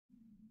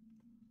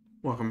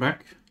Welcome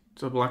back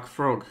to Black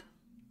Frog.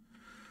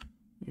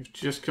 You've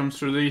just come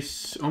through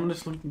these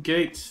ominous looking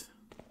gates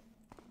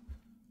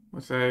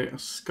with a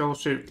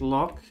skull-shaped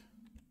lock.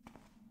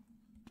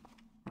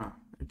 Ah,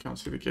 you can't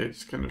see the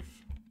gates, kind of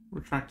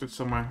retracted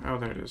somewhere. Oh,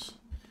 there it is.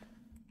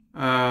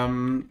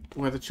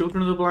 Where the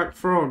children of the Black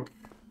Frog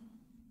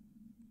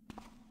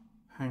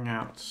hang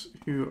out,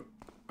 who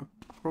are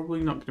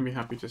probably not going to be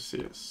happy to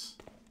see us.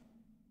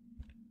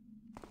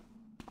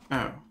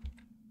 Oh.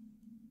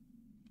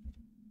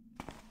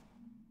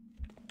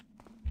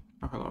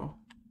 Oh, hello.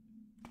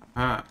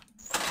 Ah.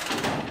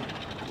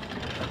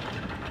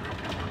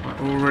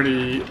 Well,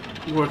 already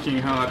working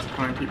hard to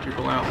try and keep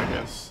people out, I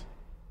guess.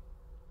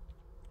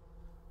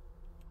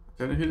 I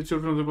don't know who the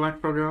children of the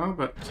Black Frog are,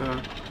 but,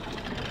 oh.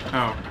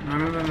 No,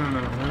 no, no, no,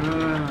 no, no, no,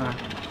 no, no.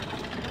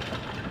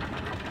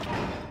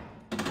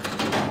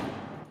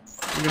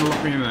 You're gonna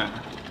lock me in there.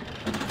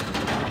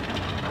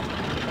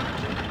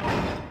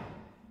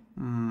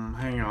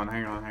 Hang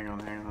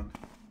on.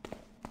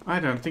 I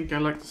don't think I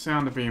like the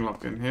sound of being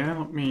locked in here.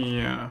 Let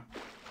me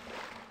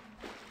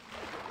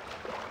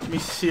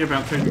see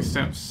about taking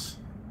steps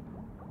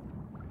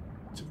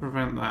to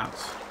prevent that.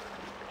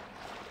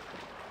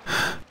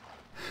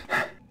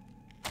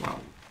 Well,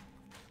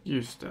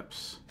 use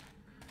steps.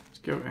 Let's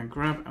go and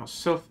grab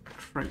ourselves a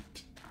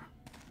crate.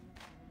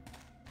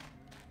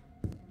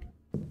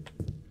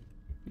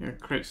 Yeah,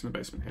 crates in the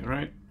basement here,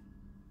 right?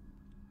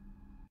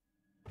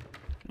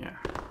 Yeah.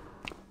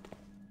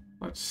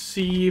 Let's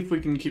see if we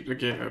can keep the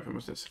gate open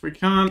with this. If we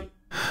can't,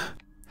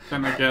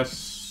 then I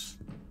guess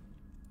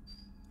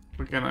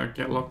we're gonna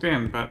get locked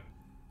in, but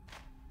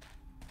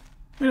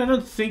I mean, I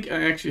don't think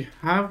I actually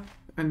have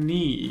a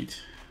need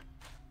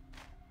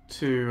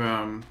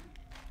to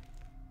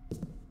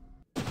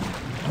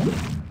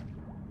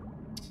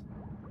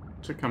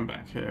come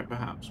back here,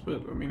 perhaps.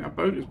 But I mean, our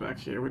boat is back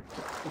here. We're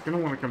gonna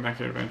want to come back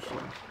here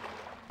eventually.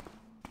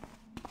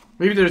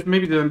 Maybe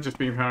they're just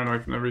being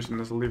paranoid for no reason.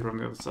 There's a lever on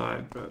the other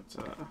side, but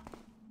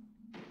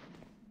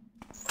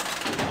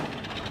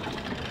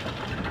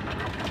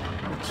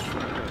let's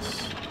try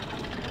this.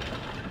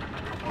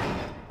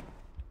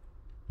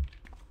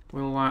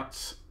 Will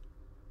that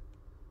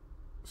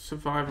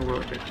survive or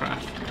will it get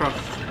crushed?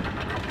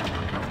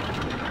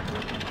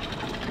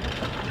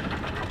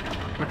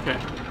 Okay.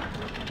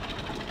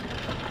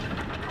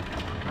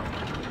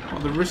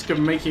 Well, the risk of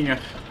making a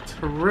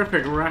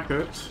terrific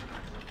racket.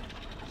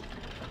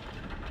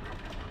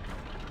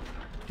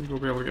 We'll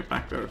be able to get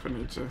back there if I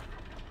need to.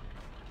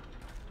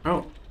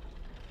 Oh.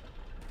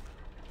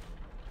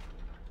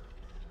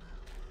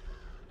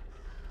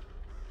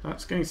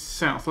 That's going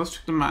south. Let's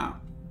check the map.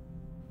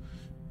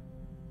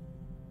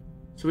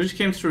 So we just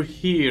came through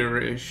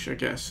here-ish, I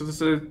guess. So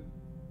there's a...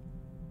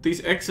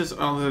 These X's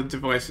are the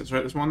devices,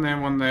 right? There's one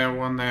there, one there,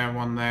 one there,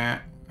 one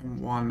there,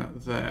 and one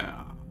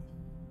there.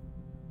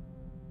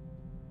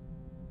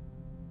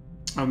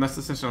 Oh, and that's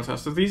the Sentinel Tower.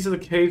 So these are the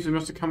caves we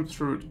must have come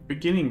through at the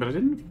beginning, but I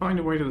didn't find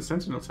a way to the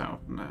Sentinel Tower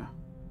from there.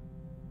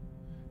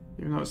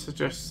 Even though it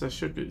suggests there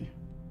should be.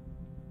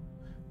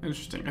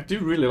 Interesting. I do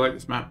really like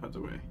this map, by the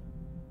way.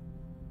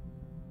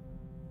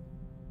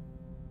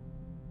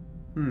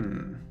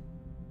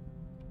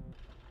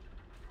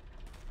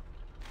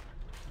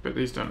 But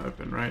these don't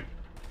open, right?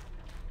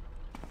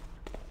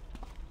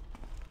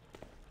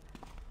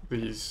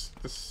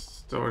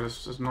 This door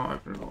does not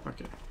open at all.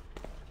 Okay.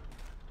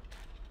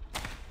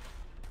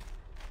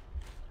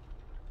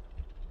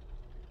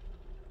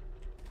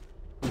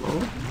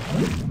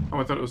 Oh,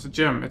 I thought it was a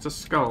gem. It's a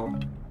skull.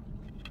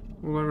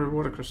 All over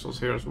water crystals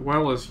here as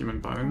well as human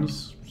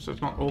bones, so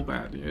it's not all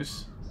bad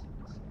news.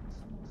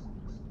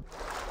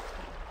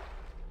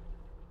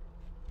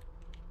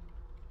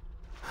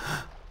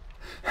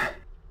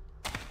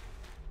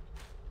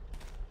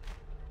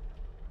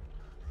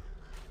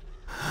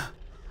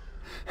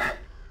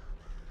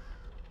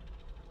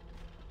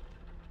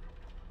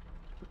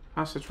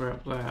 Passageway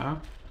up there.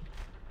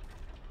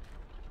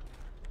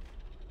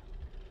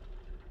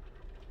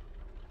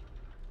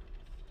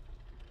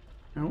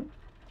 No.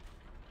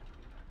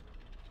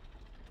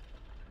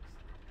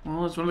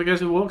 Well, it's one of the guys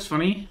who walks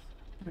funny,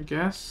 I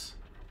guess.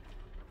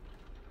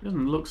 He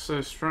doesn't look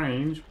so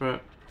strange,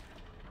 but...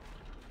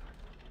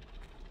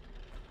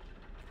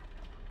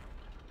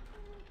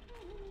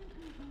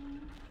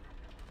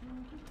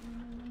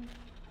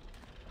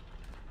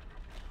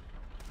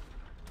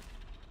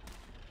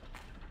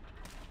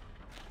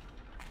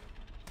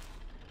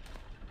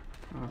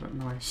 Oh, that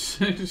nice.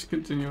 Just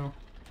continue.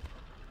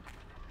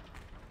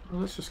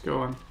 Well, let's just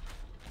go on.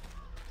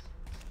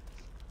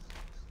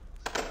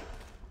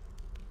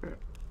 Okay.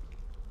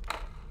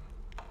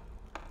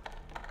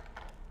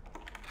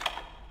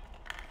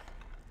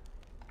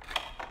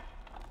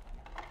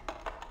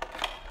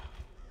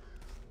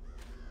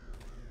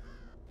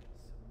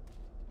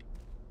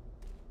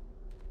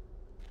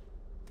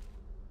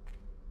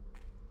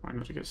 Try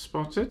not to get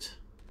spotted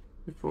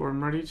before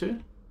I'm ready to.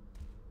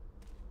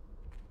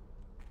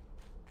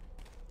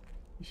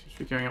 You seems to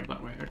be going up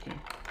that way, okay.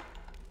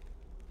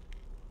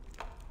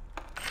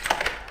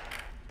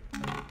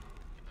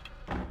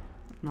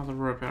 Another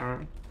rope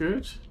arrow.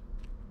 Good.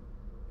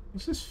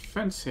 What's this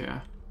fence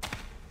here?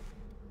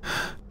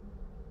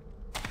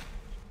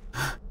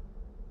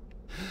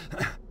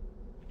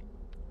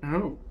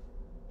 Oh.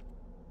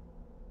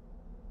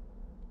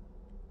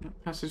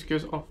 That passage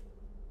goes off.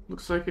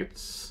 Looks like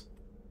it's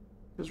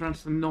goes around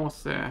to the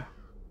north there.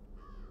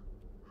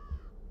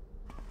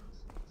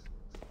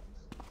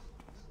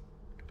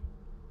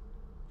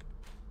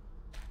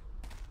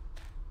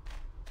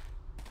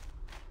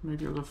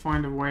 Maybe able to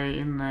find a way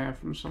in there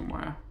from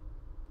somewhere.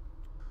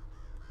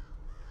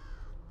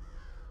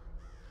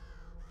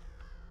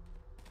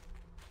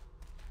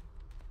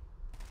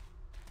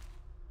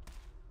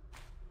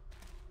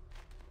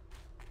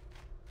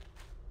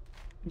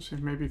 Let's see,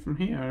 maybe from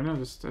here. I know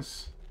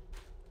this.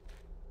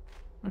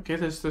 Okay,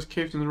 there's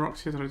caves in the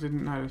rocks here that I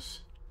didn't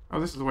notice.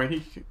 Oh, this is the way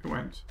he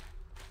went,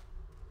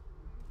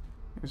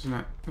 isn't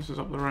it? This is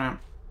up the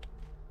ramp.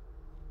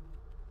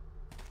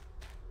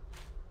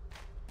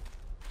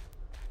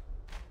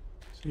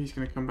 So he's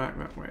going to come back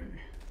that way.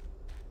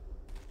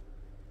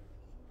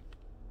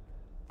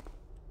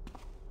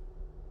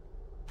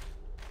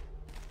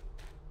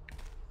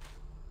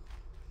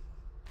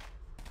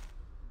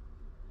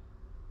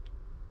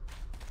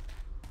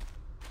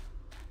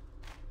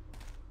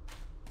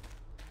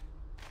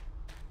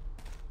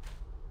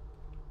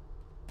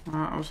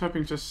 I was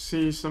hoping to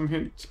see some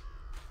hint,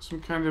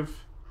 some kind of...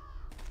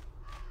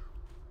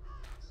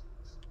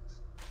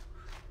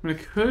 I mean, I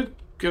could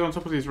get on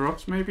top of these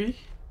rocks, maybe?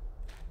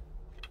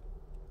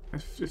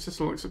 If this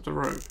will accept a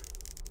rope.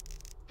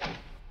 I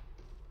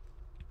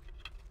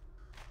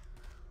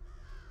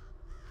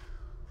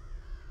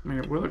mean,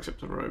 it will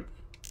accept a rope.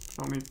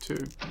 I'll need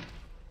two.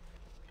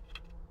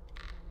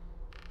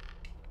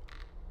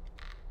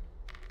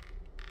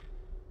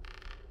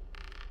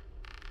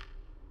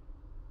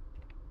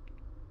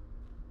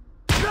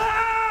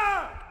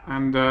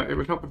 And it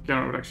would help if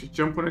Garrett would actually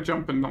jump when I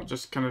jump and not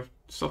just kind of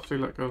softly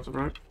let go of the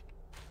rope.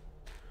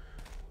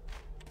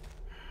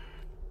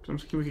 I'm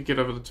thinking we could get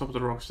over the top of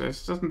the rocks there.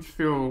 This doesn't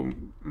feel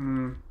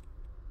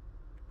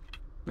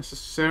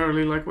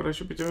necessarily like what I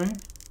should be doing.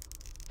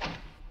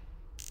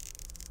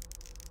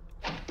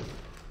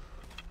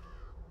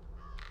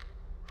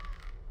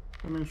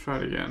 I'm going to try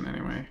it again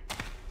anyway.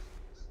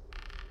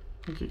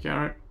 Thank you,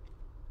 Garrett.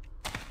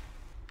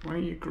 Why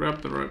don't you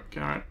grab the rope,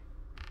 Garrett?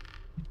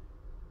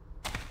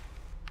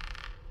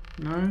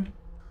 No?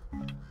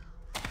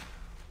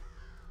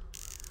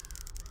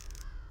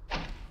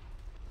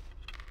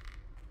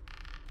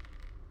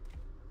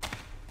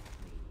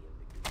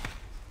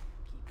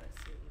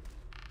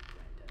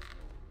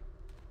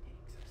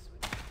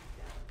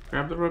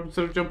 Grab the rope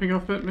instead of jumping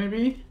off it,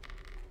 maybe?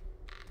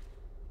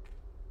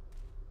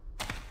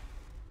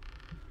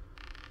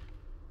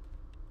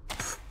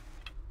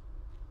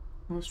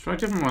 Let's try a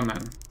different one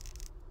then.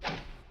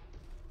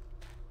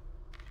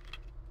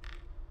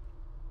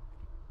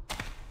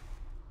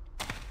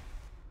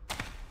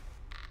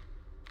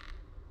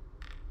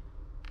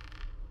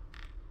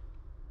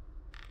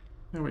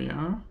 There we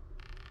are.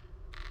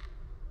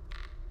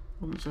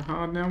 Wasn't so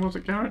hard now, was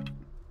it, Garrett?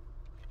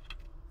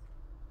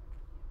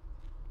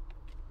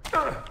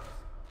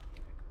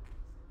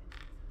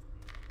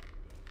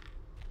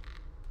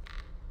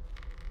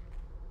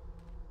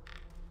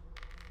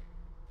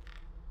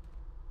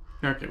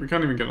 Okay, we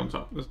can't even get on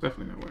top. There's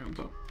definitely no way on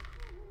top.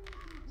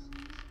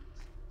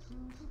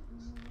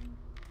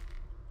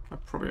 I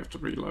probably have to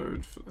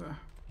reload for there.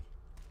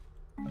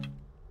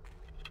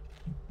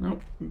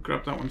 Nope,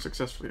 grabbed that one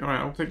successfully. Alright,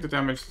 I'll take the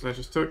damage that I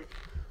just took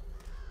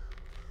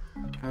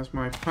as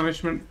my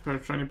punishment for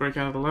trying to break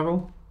out of the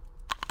level.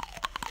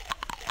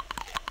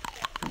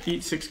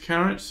 Eat 6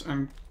 carrots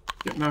and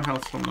get no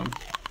health from them.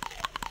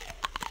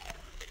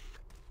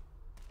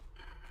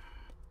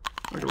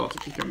 I got lots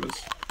of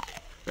cucumbers.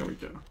 There we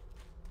go.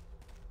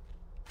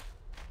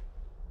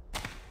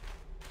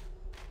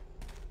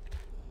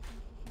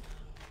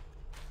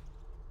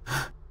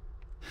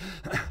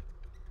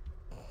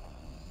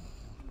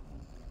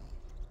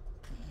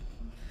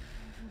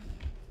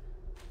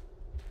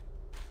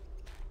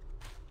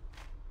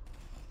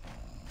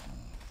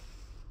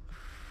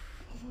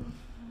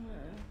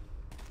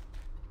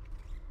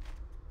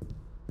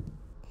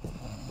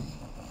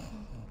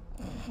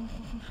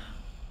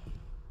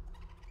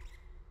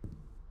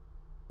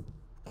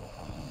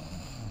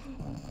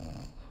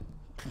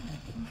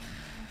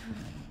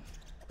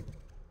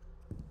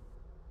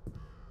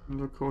 I'm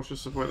a little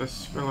cautious of where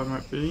this fellow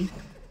might be.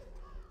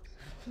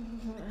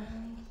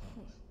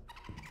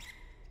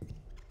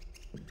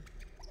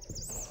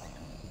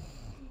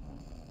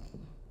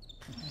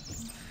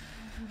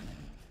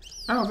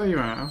 Oh, there you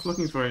are. I was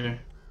looking for you.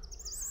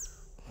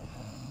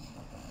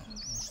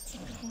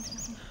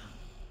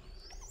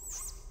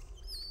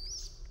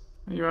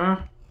 There you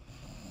are.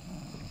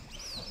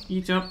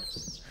 Eat up.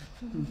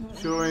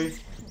 Enjoy.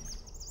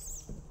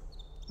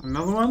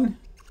 Another one.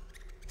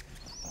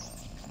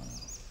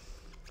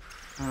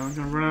 I'm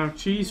gonna run out of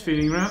cheese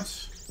feeding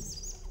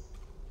rats.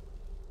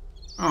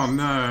 Oh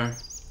no.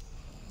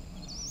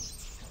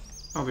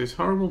 Oh, these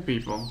horrible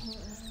people.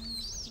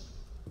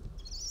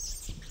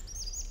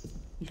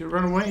 You should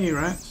run away,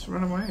 rats.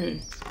 Run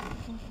away.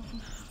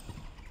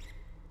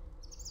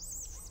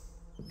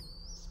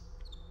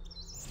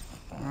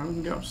 Alright, we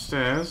can go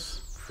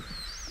upstairs.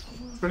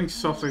 Running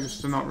softly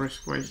just to not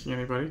risk waking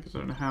anybody, because I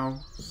don't know how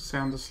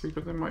sound asleep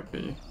they might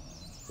be.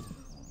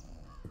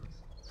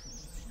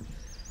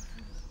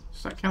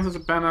 Does that count as a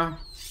banner?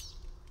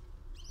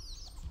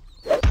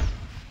 It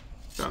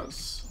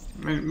does.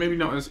 Maybe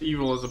not as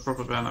evil as a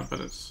proper banner, but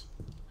it's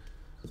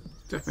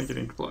definitely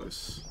getting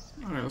close.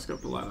 Alright, let's go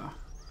up the ladder.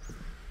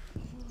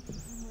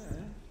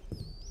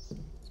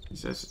 He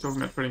says he's talking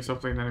about treading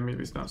softly and then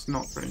immediately starts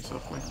not treading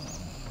softly.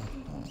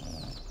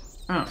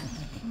 Oh.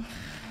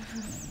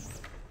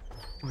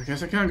 Well, I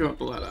guess I can't go up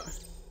the ladder.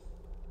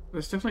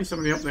 There's definitely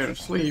somebody up there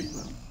asleep,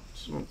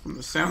 from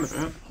the sound of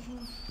it.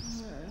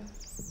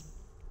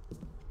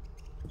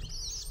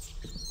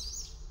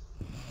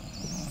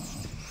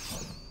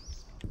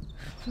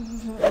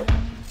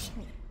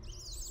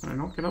 Can I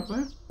not get up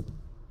there?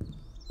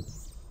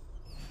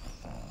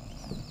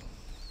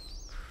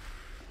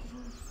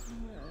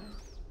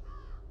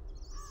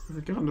 If I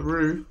get on the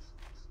roof,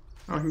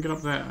 oh, I can get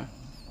up there.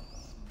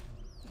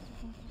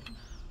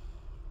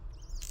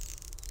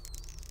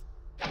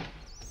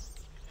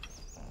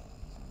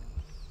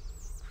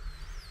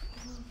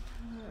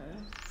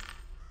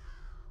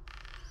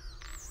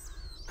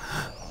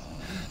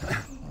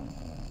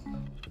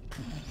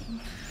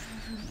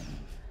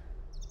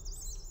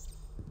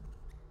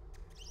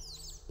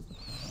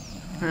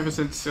 Ever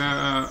since,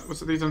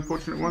 what's it, these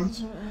unfortunate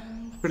ones?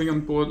 Putting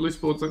on board, loose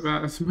boards like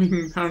that, it's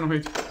making me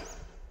paranoid.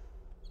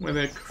 Where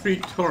they're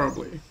creaked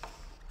horribly.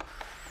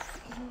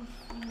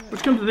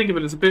 Which, come to think of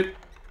it, is a bit...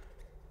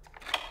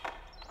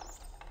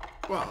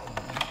 Well,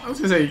 I was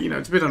gonna say, you know,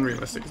 it's a bit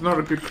unrealistic. It's not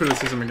a good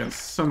criticism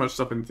against so much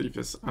stuff in Thief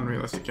is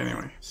unrealistic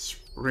anyway.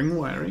 Spring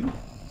wiring.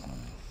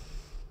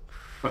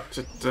 But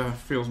it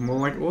feels more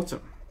like autumn.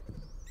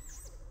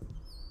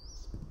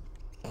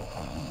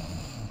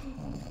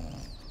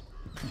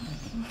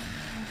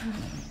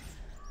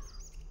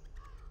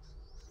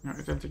 No,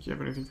 I don't think you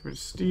have anything for me to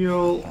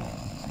steal.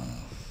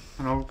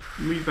 And I'll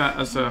leave that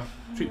as a...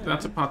 treat that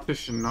as a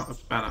partition, not a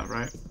banner,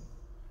 right?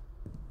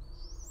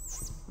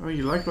 Oh,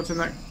 you like what's in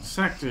that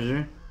sack, do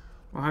you?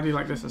 Well, how do you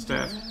like this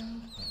instead?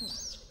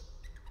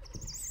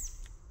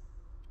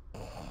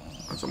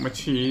 That's all my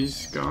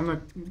cheese gone. I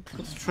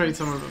got to trade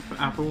some of it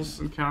for apples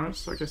and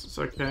carrots, so I guess it's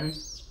okay.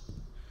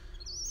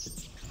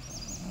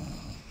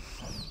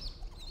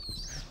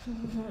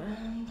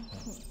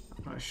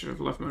 I should have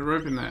left my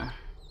rope in there.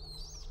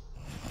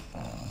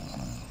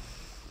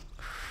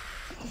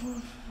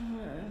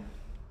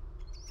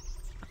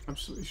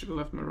 Absolutely should have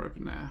left my rope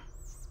in there.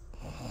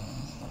 Oh,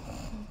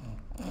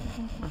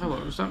 hello,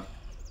 is that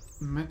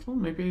metal?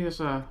 Maybe there's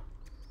a...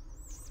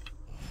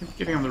 Maybe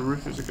getting on the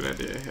roof is a good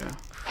idea here.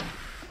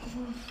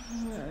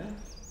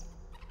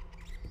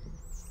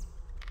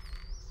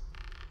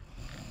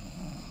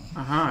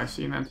 Aha, I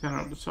see an antenna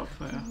up the top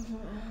there.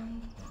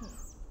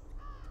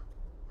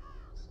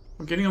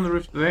 Well, getting on the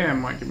roof there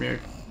might give me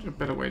a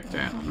better way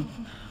down.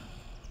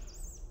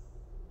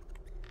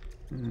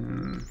 I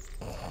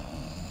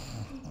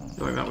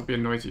feel like that would be a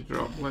noisy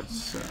drop.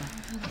 Let's...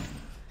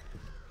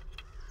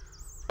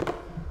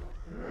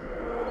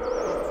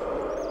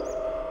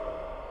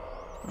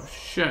 Oh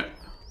shit.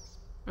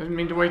 I didn't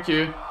mean to wake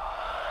you.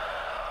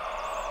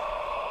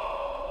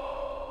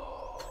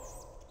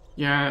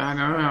 Yeah, I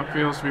know how it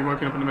feels to be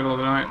woken up in the middle of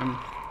the night. I'm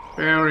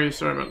very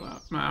sorry about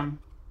that, ma'am.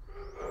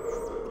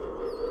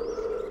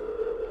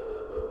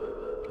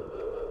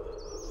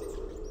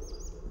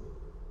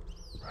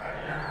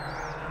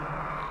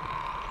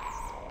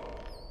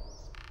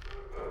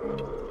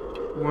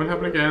 Won't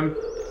happen again.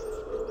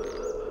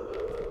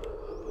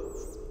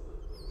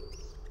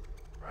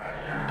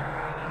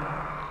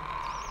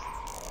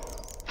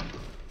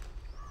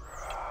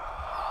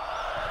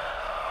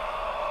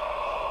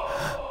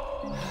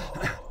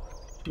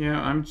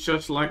 Yeah, I'm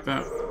just like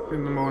that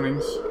in the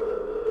mornings.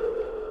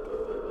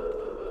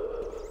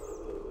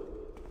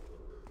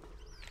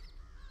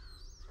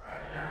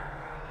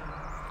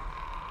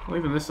 Well,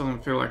 even this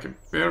doesn't feel like a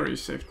very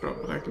safe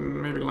drop, but I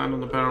can maybe land on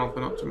the barrel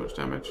for not too much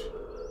damage.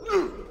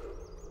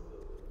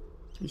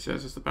 He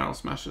says as the barrel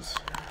smashes.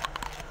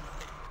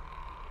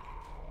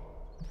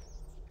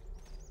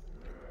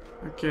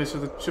 Okay, so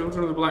the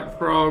children of the Black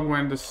Frog,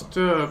 when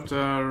disturbed,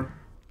 are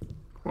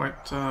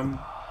quite,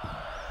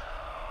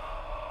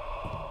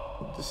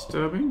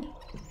 disturbing?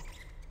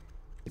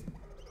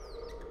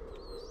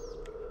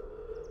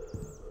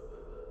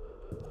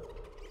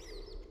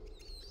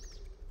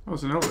 Oh,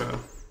 it's an elevator.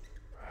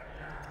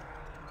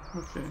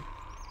 Okay.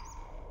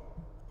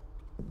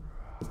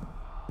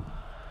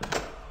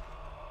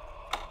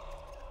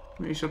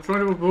 We shall try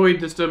to avoid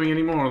disturbing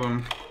any more of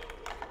them.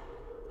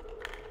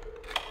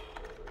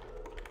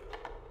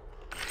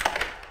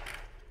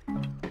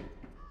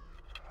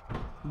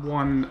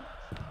 One...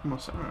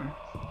 what's that?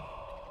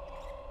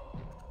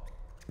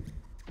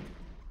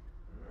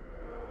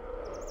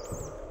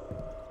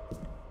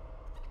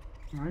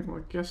 Alright, well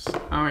I guess... Oh,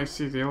 I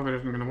see, the elevator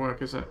isn't going to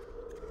work, is it?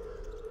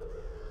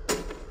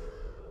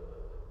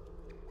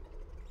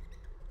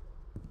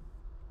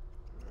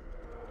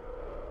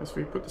 Guess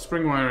we put the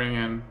spring wiring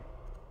in.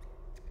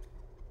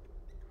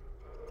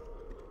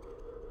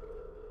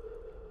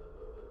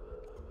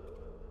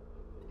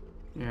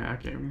 Yeah,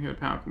 okay, we can hear the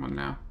power come on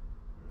now.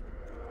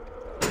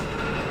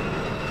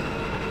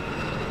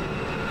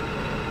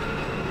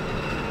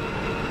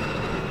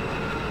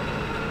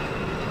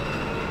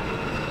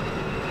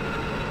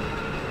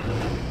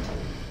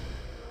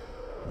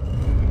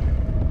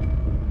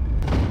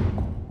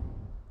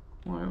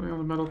 Why are we on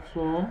the metal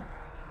floor?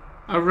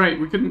 Oh right,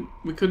 we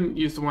couldn't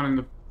use the one in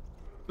the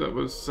that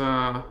was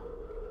the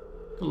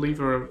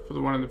lever for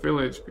the one in the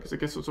village because I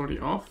guess it was already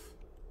off.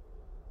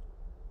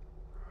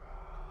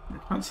 I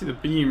can't see the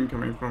beam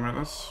coming from it.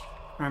 That's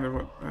kind of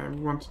what I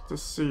wanted to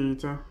see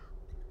to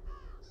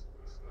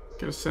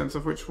get a sense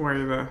of which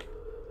way the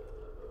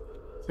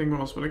thing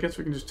was, but I guess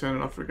we can just turn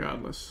it off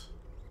regardless.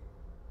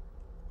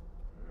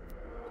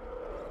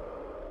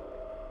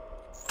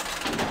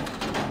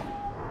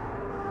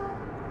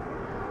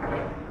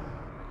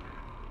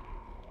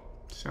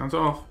 Sounds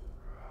off.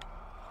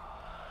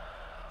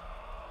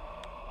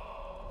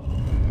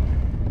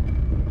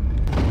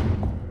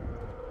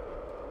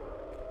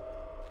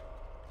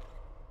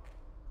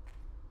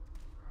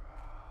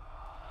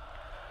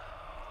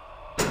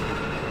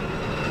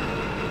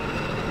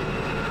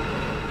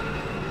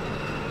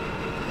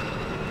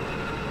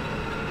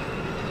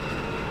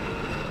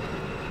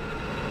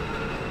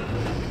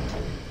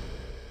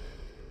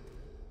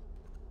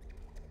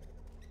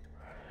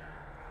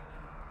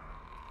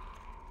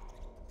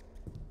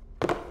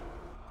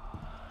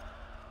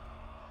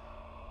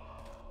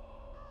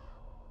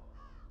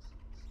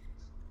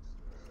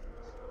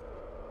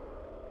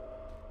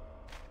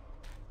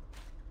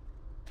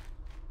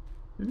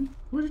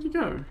 Where did he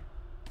go?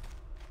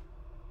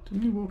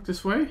 Didn't he walk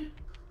this way? Did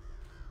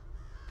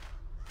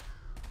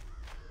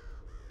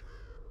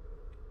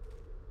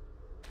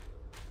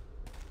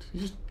he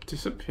just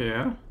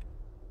disappear?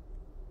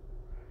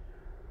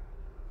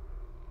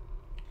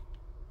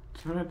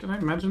 Did I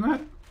imagine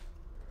that?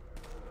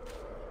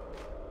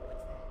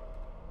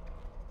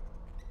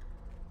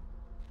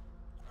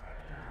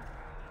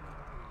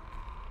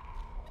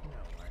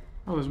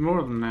 Oh, there's more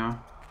of them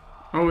now.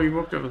 Oh, he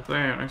walked over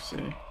there, I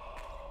see.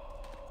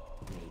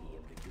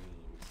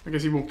 I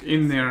guess he walked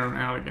in there and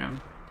out again.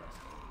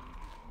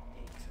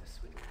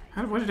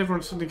 Where did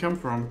everyone suddenly come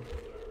from?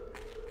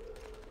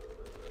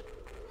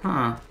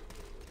 Huh.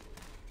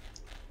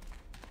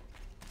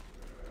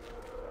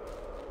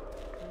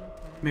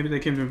 Maybe they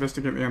came to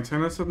investigate the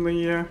antenna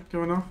suddenly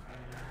going off?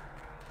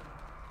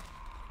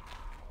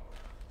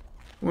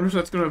 I wonder if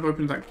that's going to have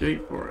opened that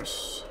gate for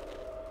us.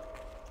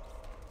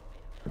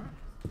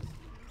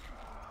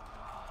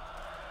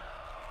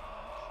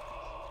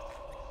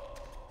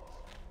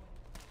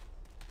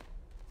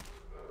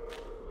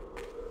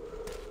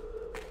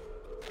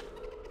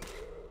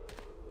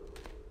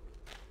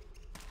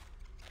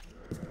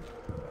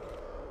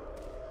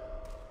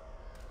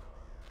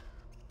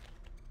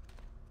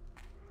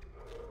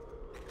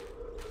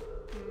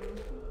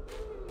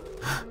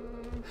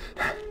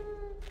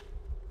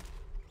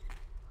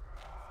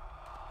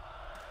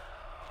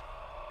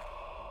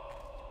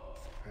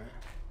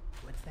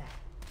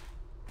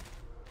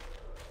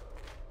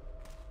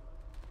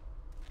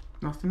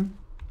 Nothing?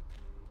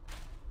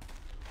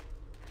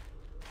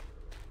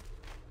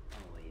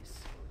 Always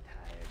so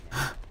tired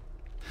now.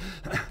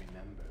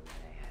 Remember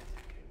when I had a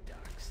good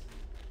dark sleep.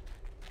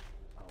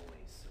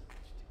 Always so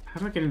much to do. How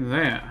do I get in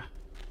there?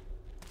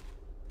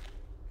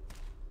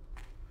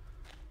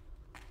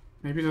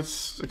 Maybe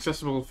that's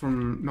accessible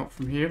from, not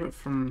from here, but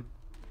from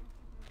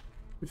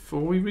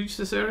before we reach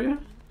this area?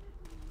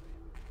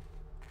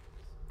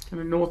 Kind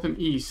of north and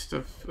east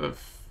of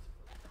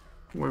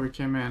where we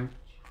came in.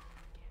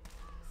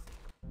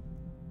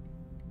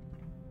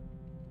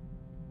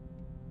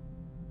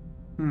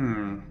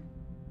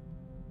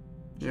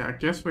 Yeah, I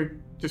guess we're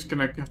just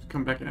gonna have to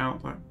come back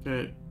out that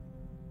gate.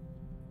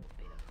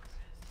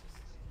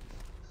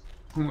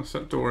 Unless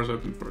that door is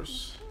open for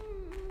us.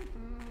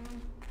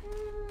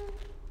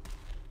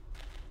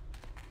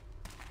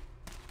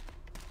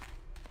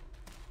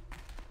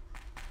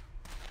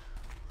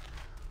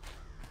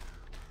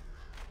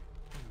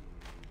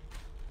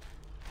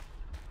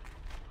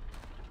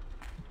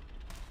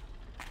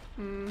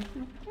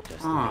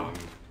 Just the wind.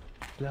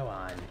 Blow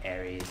on,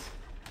 Aries.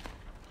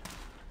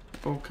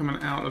 All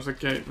coming out of the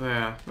gate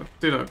there. That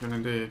did open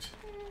indeed.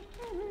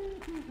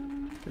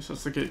 Guess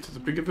that's the gate to the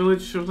bigger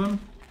village of them.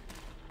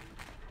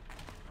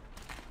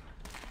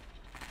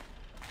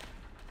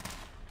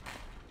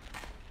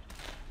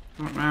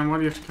 Oh man, why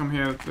do you have to come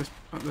here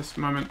at this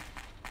moment?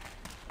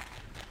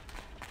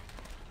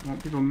 I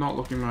want people not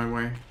looking my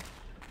way.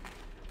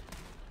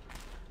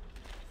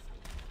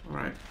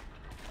 Alright.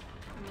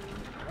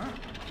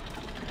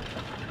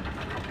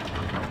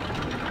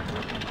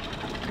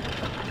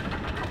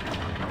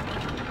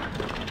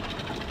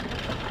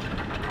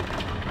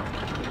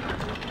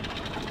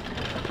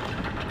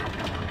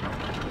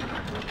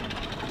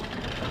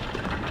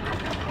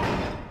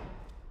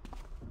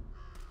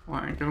 Well,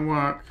 that ain't gonna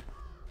work.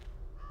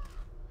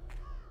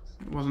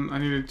 It wasn't, I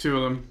needed 2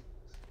 of them.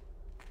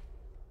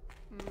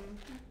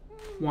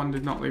 One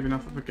did not leave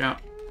enough of a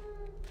gap.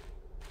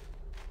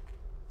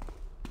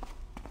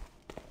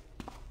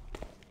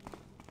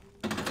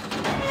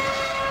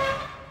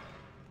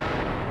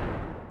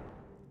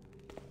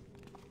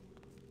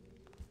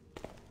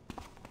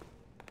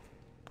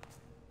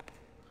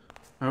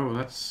 Oh,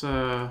 that's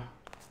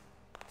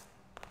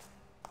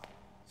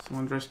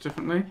someone dressed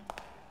differently.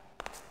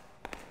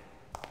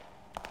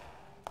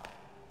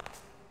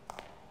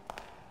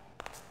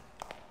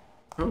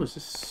 Oh,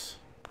 is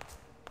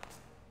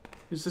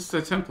this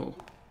their temple?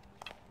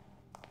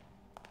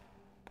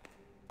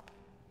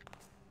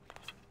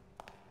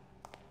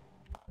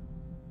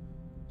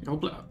 The old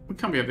black, we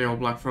can't be at the old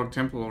Black Frog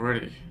Temple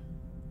already.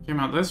 Came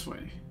out this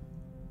way.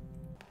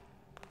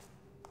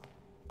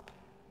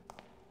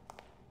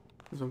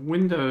 There's a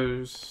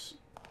windows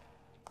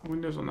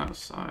on that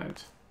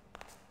side.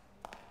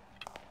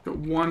 Got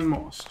 1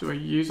 moss. Do I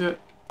use it?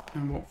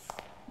 And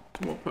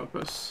to what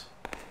purpose?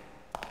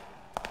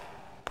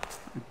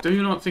 I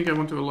do not think I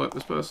want to alert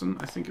this person.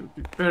 I think it would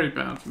be very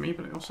bad for me,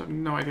 but I also have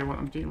no idea what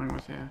I'm dealing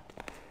with here.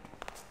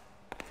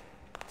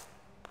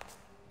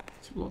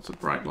 Lots of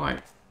bright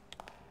light.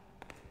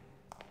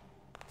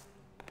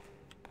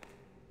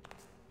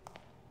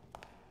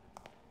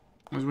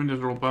 Those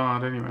windows are all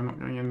barred anyway, I'm not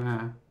going in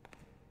there.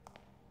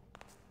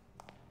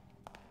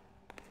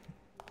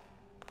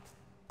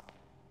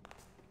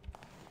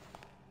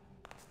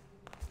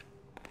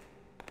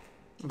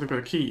 Oh, they've got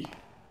a key.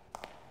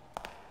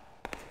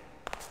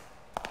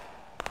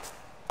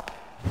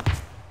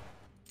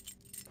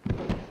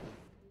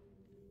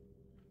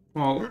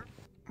 Well,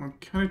 I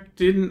kind of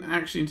didn't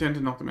actually intend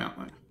to knock them out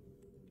though. I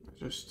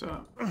just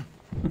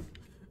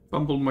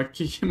fumbled my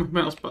key and my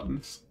mouse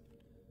buttons.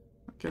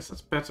 I guess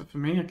that's better for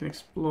me. I can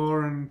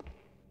explore and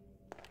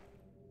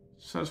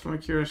satisfy my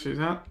curiosity.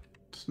 That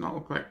does not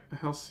look like a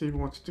healthy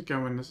water to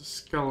go in. There's a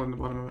skull in the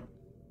bottom of it.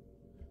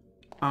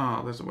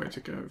 Ah, there's a way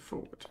to go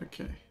forward.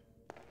 Okay.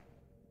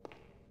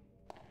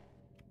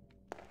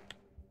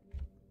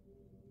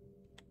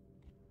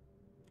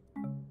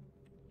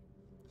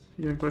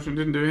 The potion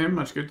didn't do him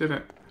much good, did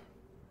it?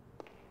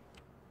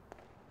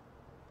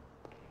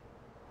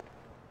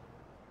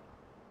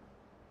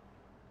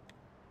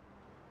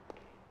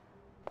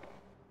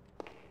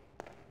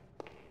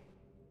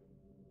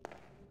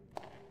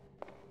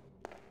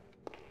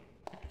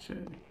 Okay,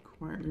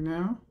 quietly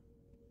now.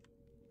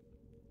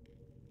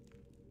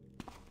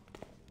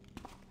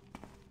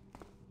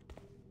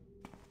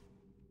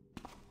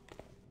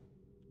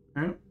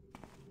 Oh.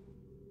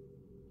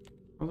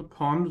 Another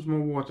pond with more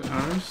water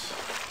arrows.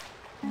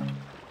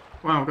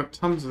 Wow, I've got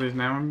tons of these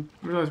now. I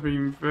realise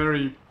being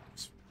very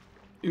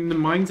in the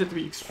mindset to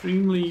be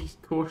extremely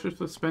cautious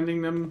with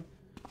spending them,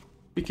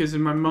 because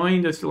in my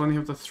mind I still only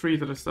have the 3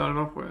 that I started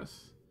off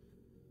with,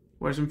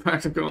 whereas in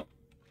fact I've got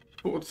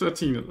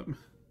 13 of them.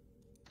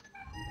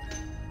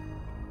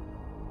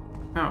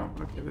 Oh,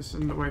 okay, this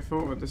isn't the way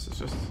forward. This is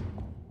just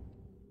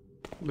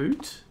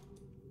loot.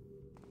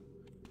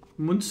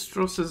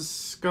 Munstros's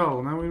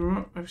skull.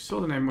 Now I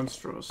saw the name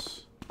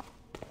Munstros.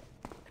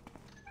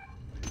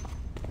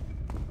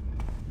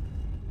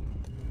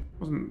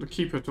 Wasn't the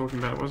keeper talking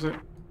about it, was it?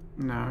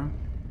 No.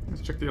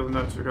 Let's check the other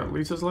notes. We got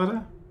Lisa's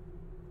letter.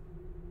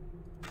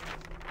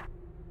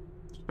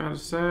 About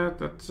said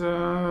that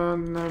no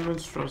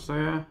Munstros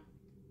there.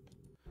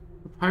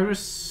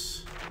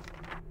 Papyrus.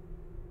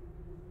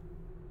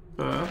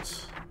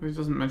 But he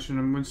doesn't mention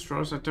a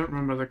Munstros. I don't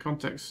remember the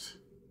context.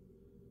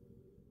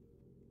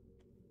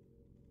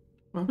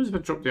 What happens if I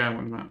drop the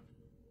island map?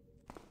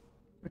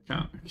 I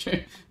can't.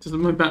 Okay. Does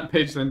my map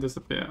page then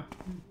disappear?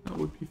 That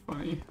would be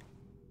funny.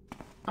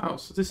 Oh,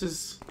 so this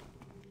is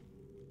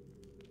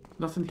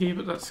nothing here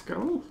but that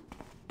skull?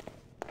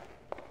 I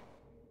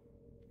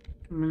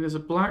mean, there's a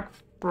black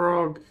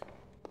frog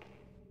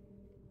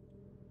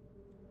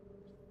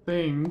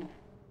thing,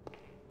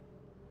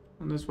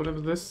 and there's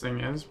whatever this thing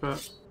is,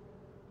 but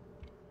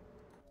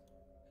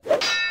the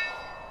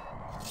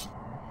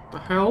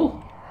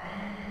hell?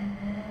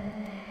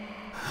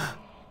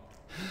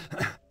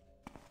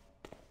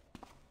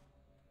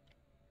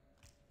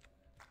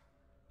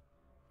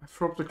 I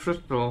dropped a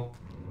crystal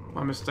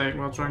by mistake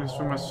while trying to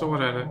swing my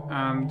sword at it,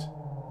 and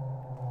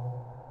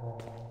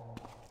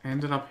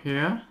ended up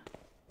here.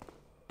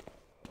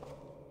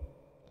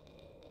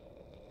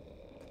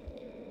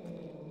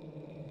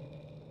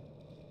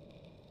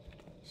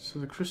 So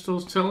the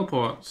crystals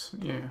teleport.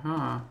 Yeah,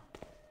 huh.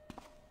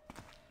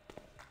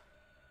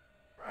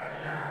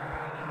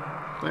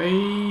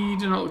 They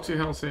do not look too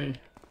healthy.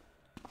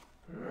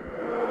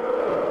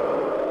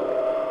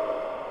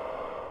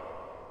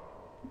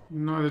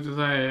 Neither do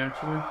they,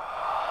 actually.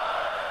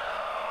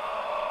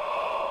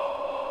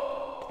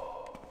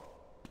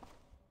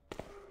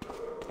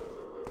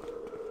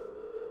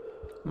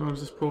 Oh,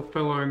 there's this poor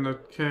fellow in the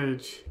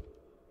cage.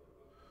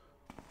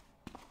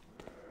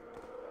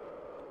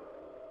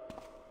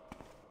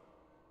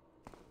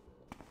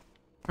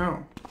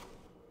 Oh.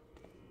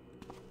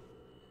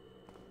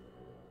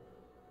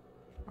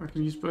 I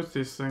can use both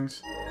these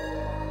things.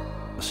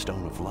 a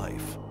stone of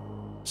life.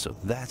 So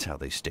that's how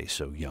they stay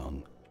so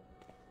young.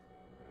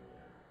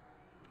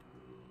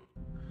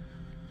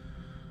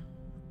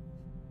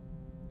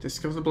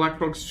 Discover the Black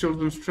Frog's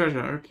children's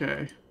treasure.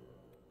 Okay.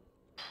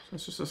 So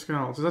that's just a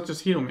skull. Does that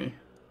just heal me?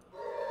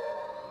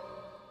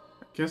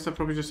 I guess that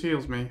probably just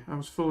heals me. I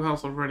was full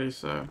health already,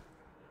 so...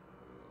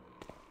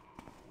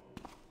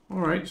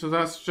 Alright, so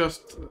that's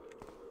just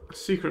a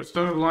secret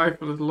stone of life,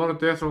 but there's a lot of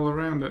death all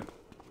around it.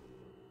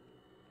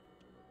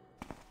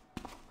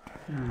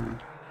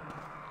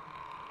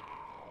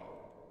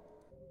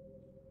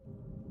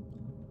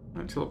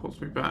 That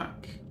teleports me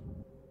back.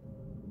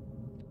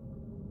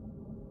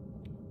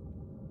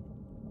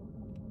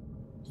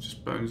 There's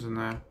just bones in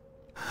there.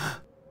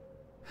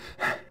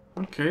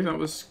 Okay, that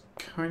was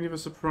kind of a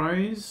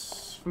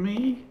surprise for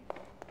me.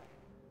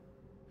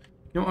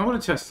 You know, I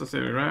want to test the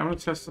theory, right? I want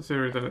to test the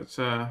theory that it's,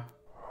 Hello,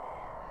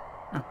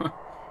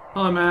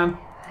 man.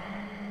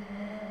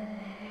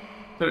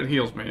 That it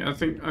heals me. I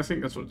think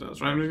that's what it does,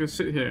 right? I'm just gonna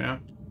sit here.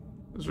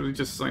 It's really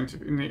just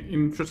scientific, in the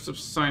interest of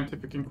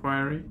scientific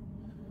inquiry.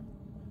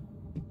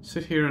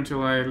 Sit here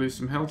until I lose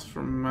some health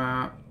from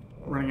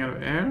running out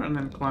of air, and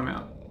then climb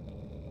out.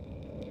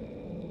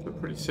 It's a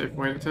pretty safe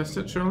way to test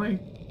it, surely.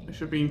 I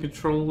should be in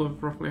control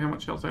of roughly how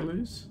much health I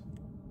lose.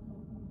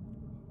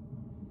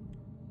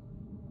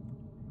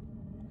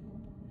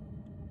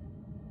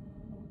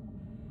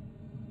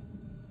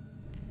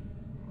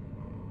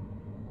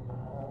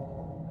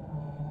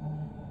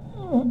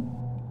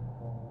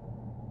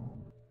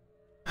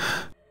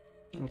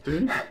 I'll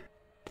do.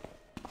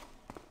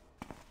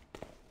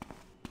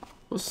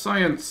 For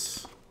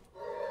science.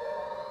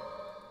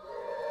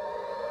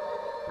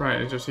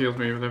 Right, it just heals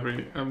me with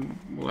every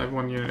well, I have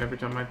 1 unit every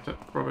time I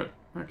prob it.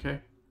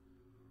 Okay.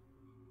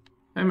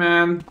 Hey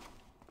man.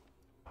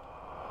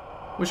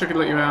 Wish I could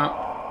let you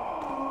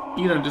out.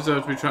 You don't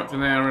deserve to be trapped in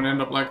there and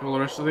end up like all the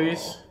rest of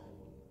these.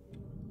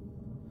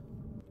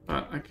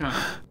 But I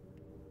can't.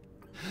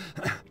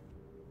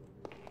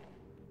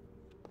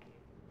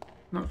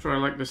 Not sure I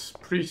like this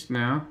priest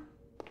now.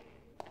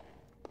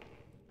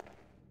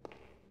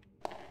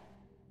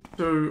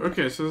 So,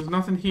 okay, so there's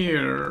nothing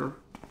here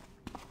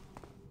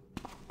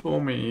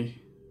for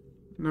me.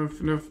 No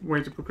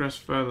way to progress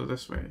further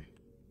this way.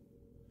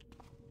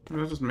 Well,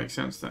 that doesn't make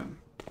sense then.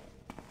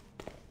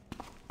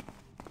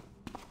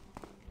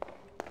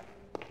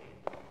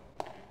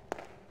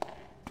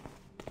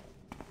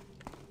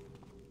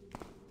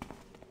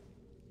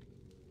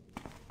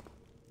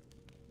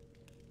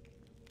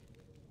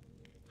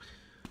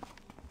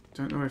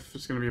 Don't know if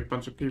it's going to be a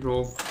bunch of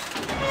people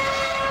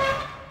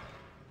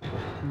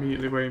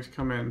immediately waiting to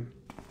come in.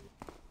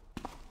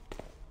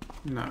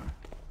 No.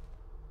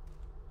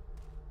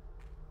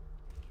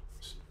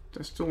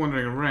 They're still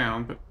wandering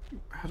around, but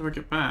how do I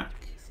get back?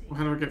 Or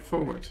how do I get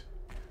forward?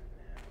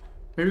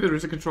 Maybe there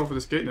is a control for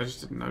this gate and I just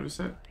didn't notice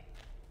it.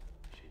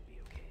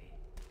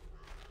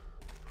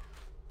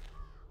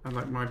 And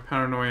like my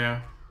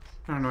paranoiac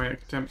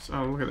attempts.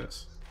 Oh, look at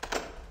this.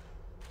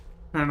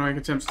 Paranoiac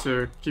attempts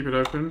to keep it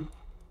open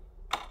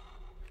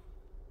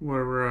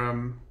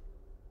were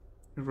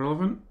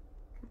irrelevant.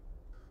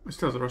 It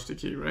still has a rusty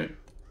key, right?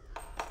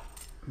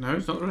 No,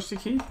 it's not the rusty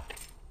key.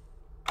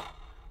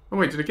 Oh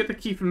wait, did I get the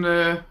key from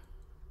the...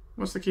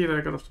 What's the key that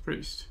I got off the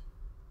priest?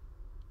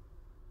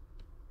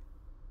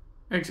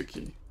 Exit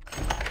key.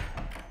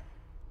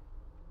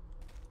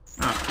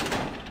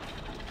 Ah.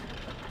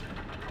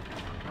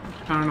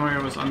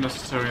 Paranoia was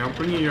unnecessary. I'll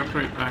bring you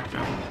right back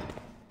then.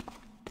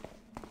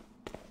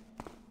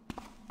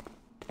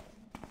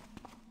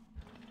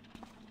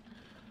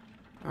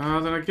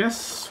 Then I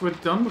guess we're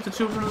done with the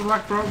Children of the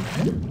Black Frog.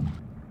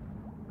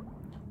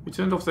 We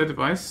turned off their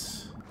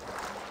device.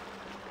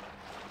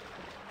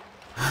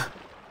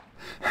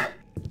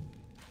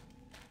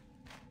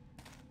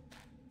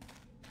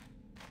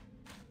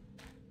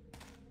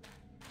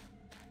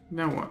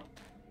 Now what?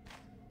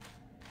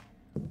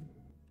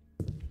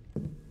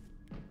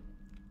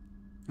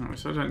 Oh,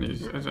 so I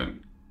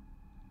don't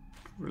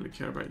really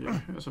care about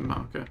you as a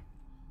marker.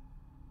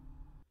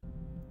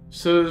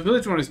 So the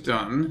village one is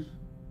done.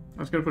 I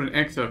was going to put an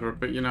X over it,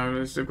 but you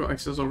know, they've got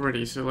X's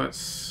already, so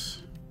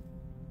let's...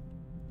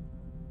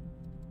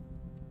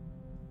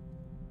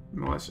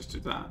 Well, let's just do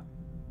that.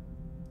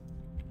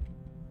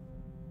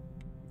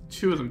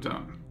 2 of them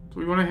done. So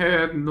we want to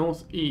head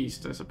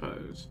northeast, I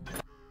suppose.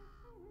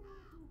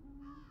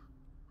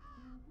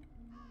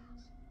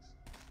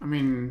 I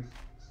mean...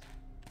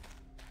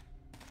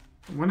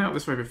 I went out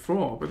this way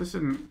before, but this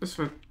didn't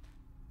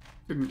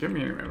get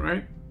me anywhere,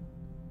 right?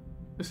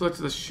 This led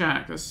to the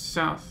shack, that's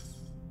south.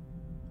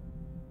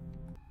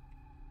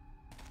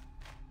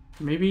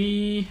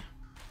 Maybe...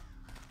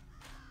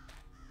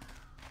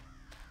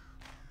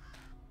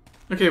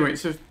 Okay, wait,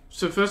 so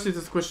firstly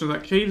there's the question of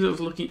that cave that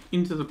was looking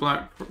into the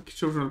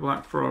Children of the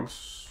Black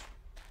Frog's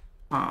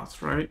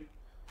path, right?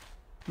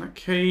 And that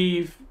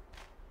cave...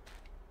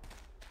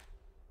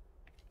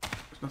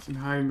 There's nothing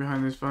hiding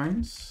behind those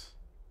vines.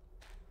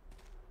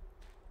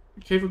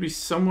 The cave would be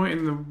somewhere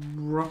in the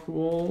rock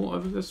wall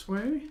over this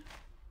way.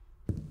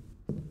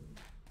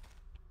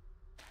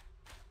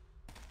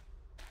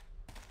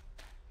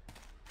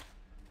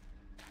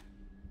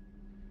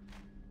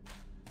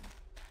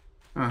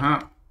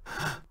 Uh-huh.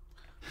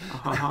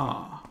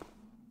 Aha.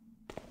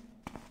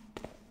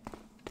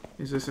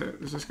 Is this it?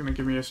 Is this going to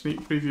give me a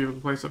sneak preview of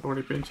the place I've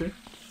already been to?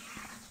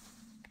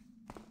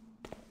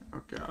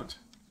 Oh god.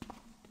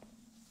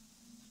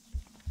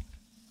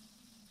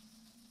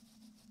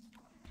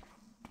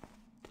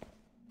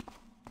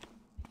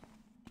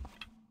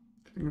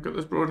 I think we've got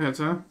those broadheads,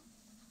 huh?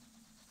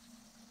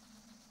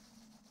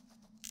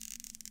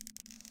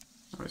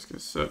 I'm just going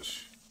to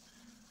search.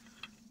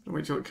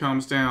 Wait till it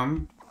calms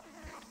down.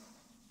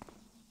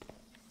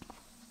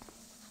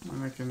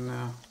 And I can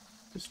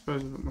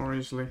dispose of it more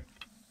easily.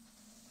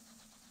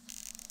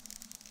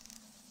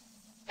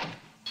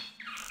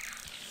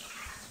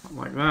 Not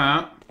like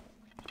that.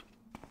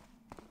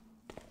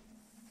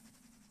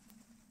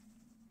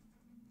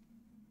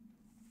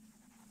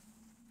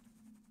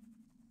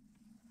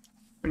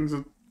 Things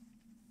are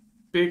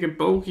big and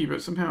bulky,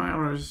 but somehow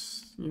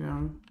arrows, you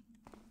know,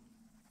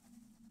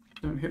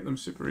 don't hit them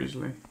super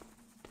easily.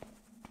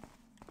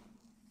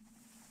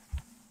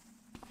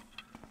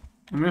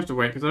 I'm gonna have to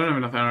wait because I don't have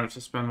enough arrows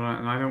to spend on it,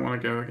 and I don't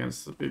want to go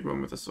against the big one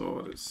with the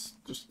sword. It's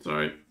just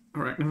right.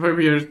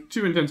 Arachnophobia is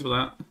too intense for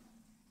that.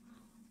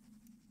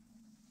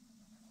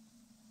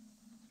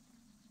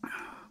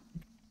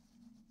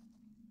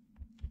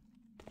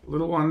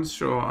 Little ones,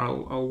 sure.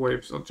 I'll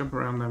wave. I'll jump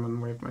around them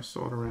and wave my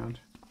sword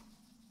around.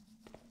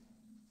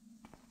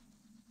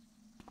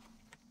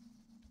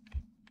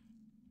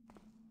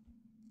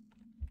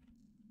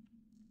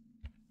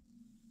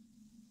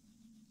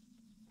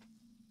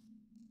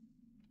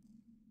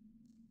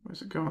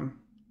 Where's it gone?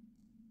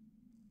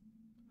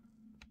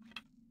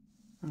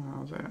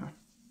 Oh, there.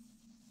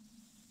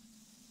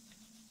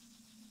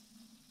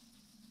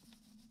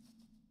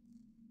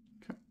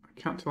 I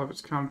can't tell if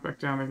it's calmed back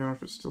down again or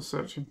if it's still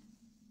searching.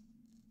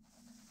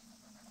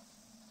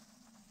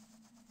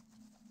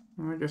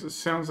 Well, I guess it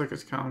sounds like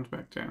it's calmed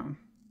back down.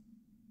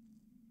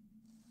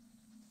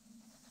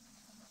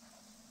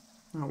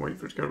 I'll wait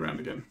for it to go around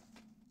again.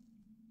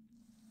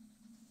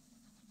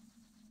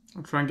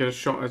 I'll try and get a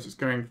shot as it's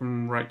going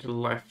from right to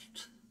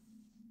left.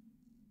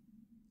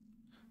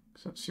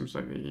 Because that seems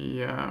like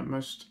the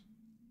most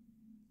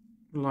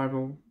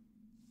reliable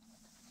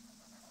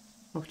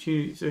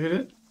opportunity to hit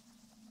it.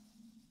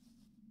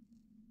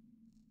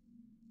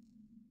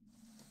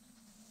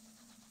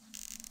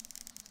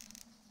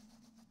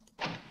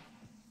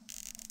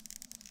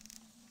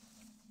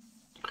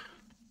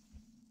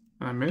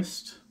 And I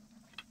missed.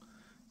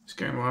 It's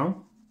going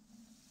well.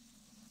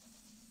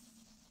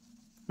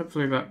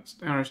 Hopefully that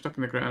arrow stuck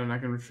in the ground and I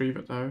can retrieve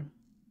it though.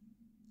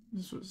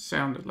 This is what it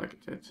sounded like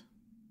it did.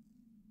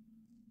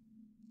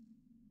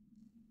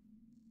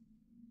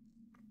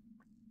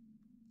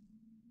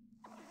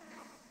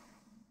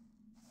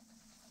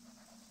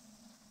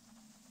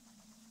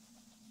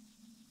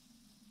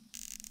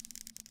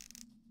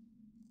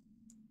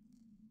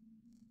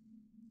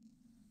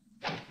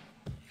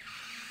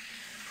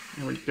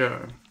 There we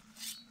go.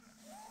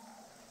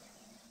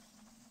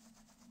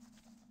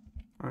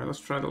 Alright,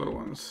 let's try the little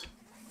ones.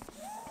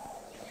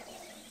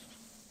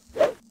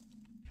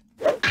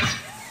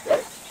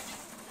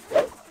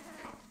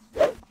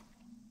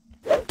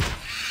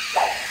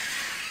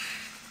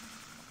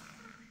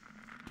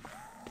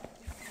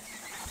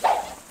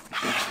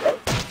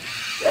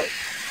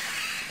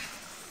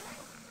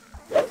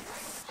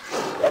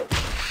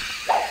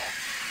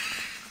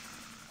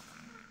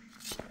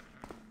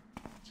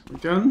 Are we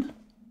done?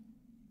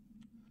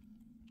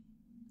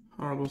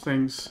 Horrible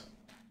things.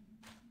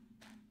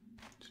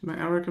 Did my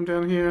arrow come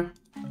down here?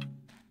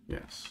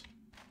 Yes.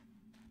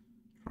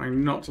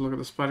 Trying not to look at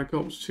the spider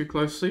corpse too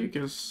closely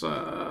because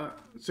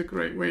it's a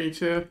great way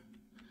to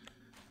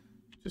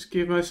just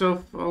give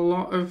myself a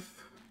lot of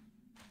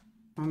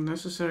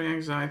unnecessary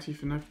anxiety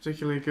for no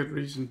particularly good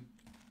reason.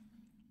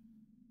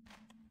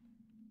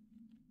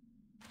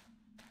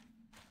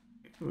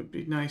 It would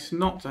be nice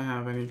not to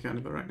have any kind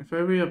of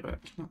arachnophobia, but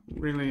it's not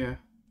really a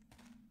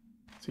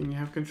thing you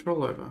have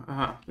control over.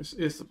 Aha, this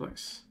is the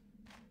place.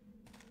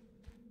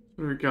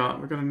 What do we got?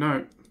 We got a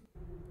note.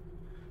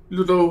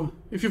 Ludo,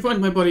 if you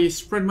find my body,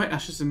 spread my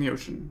ashes in the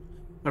ocean.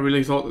 I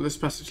really thought that this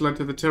passage led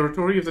to the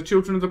territory of the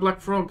Children of the Black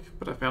Frog,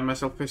 but I found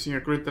myself facing a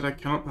grid that I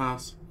cannot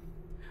pass.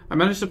 I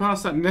managed to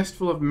pass that nest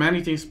full of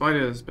man-eating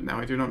spiders, but now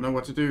I do not know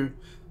what to do.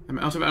 I'm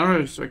out of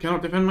arrows, so I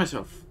cannot defend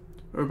myself.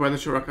 Oh, by the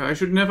Churaka, I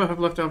should never have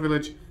left our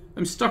village.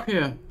 I'm stuck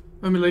here.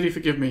 Oh, milady,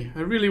 forgive me. I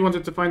really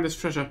wanted to find this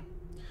treasure.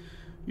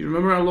 You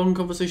remember our long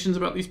conversations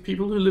about these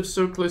people who live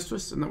so close to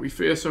us and that we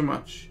fear so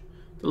much?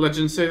 The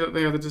legends say that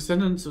they are the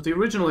descendants of the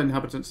original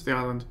inhabitants of the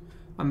island,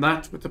 and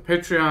that, with the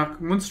patriarch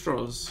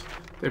Munstros,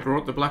 they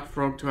brought the Black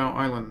Frog to our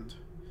island.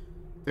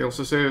 They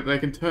also say that they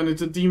can turn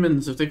into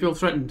demons if they feel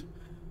threatened.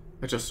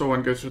 I just saw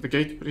one go through the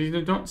gate, but he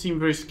did not seem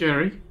very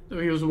scary, though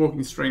he was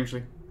walking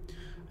strangely.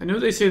 I know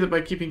they say that by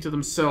keeping to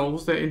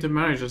themselves, their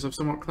intermarriages have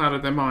somewhat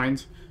clouded their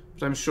minds,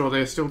 but I'm sure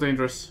they are still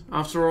dangerous.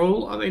 After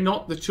all, are they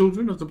not the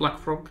children of the Black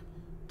Frog?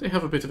 They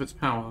have a bit of its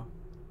power.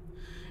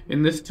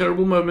 In this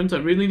terrible moment, I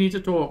really need to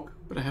talk,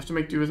 but I have to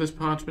make do with this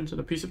parchment and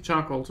a piece of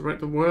charcoal to write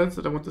the words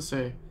that I want to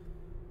say.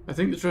 I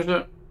think the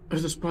treasure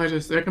is the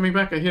spiders. They're coming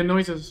back. I hear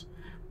noises.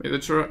 Wait, the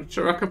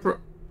Churaka pro...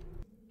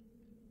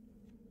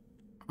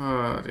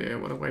 Oh dear,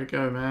 what a way to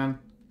go, man.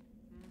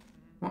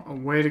 What a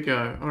way to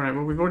go. Alright,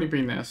 well, we've already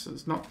been there, so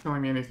it's not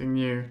telling me anything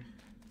new.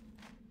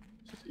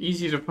 It's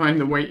easier to find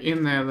the way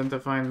in there than to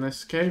find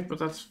this cave, but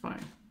that's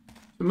fine.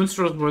 The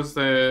Minstrels was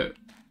their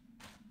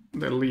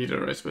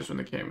leader, I suppose, when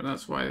they came, and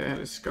that's why they had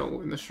a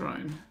skull in the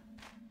shrine.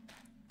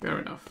 Fair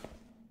enough.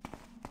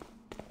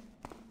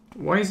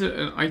 Why is it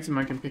an item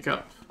I can pick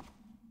up,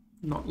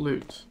 not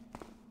loot?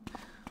 I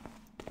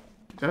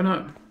don't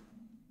know.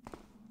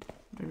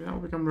 Maybe that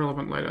will become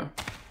relevant later.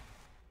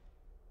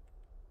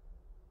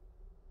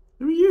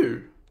 Who are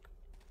you?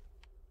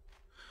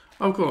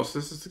 Oh, of course,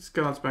 there's 6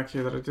 guards back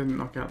here that I didn't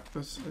knock out. It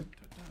was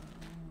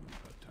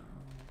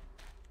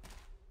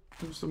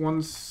the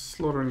one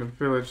slaughtering the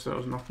village that I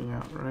was knocking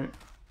out, right?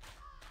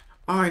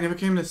 Oh, I never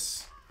came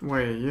this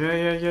way.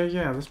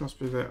 Yeah. This must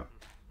be the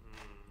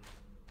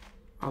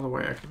other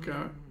way I could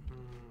go.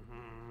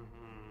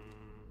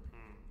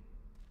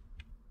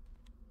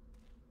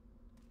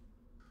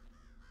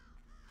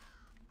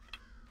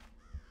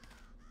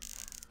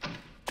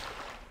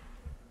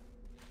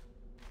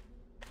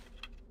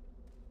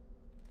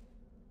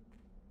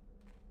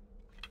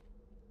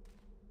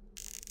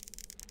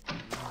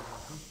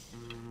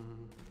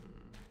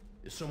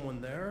 Is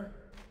someone there?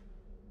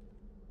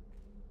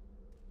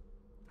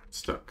 I'm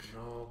stuck.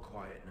 No,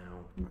 quiet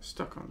now. I'm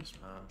stuck on this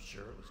I'm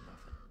sure it was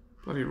nothing.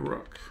 bloody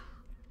rock.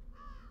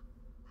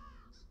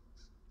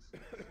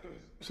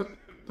 So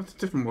that's a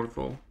different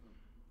waterfall.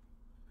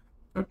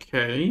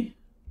 Okay.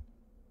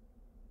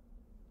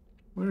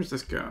 Where is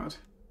this guard?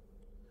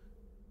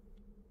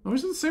 Oh,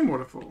 is it the same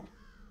waterfall?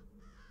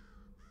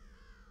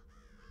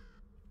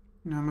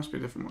 No, it must be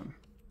a different one.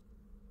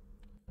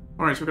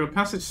 Alright, so we've got a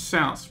passage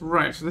south.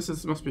 Right, so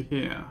must be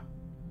here.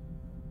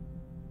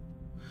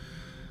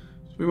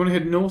 So we want to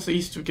head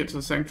northeast to get to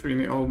the sanctuary in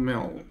the old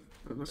mill.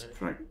 But let's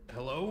try.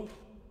 Hello?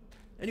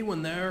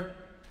 Anyone there?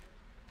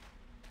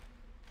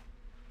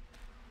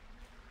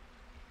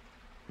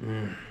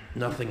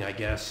 Nothing, I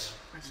guess.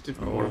 That's a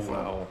different Oh, waterfall.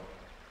 well.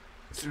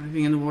 Is there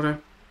anything in the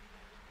water?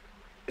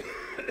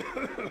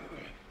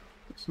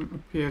 Doesn't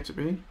appear to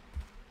be.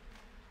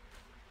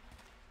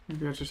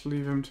 Maybe I'll just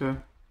leave him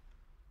to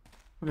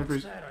whatever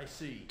What's he's that I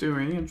see?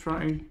 doing and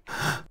try and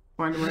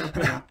find a way up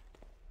here.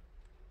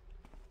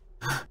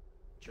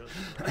 Just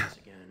rats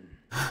again.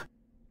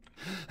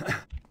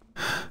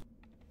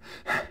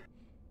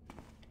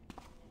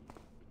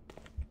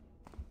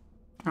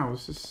 Oh,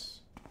 this is...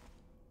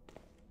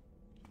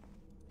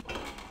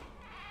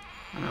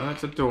 Oh, no,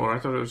 that's a door. I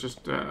thought it was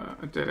just a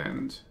dead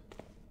end.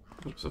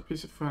 It was a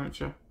piece of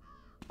furniture.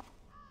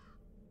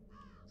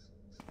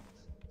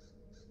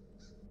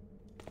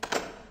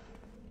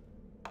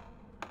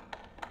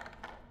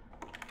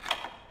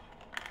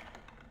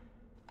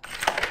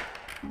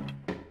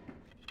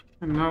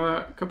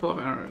 Another couple of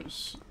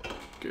arrows.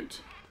 Good.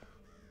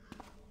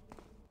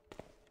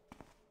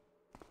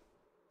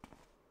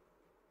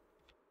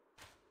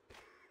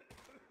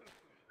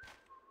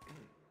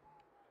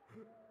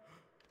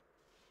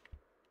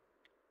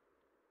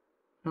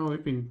 Oh,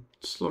 they've been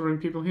slaughtering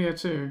people here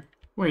too.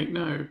 Wait,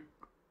 no.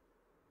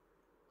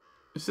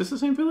 Is this the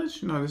same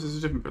village? No, this is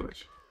a different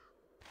village.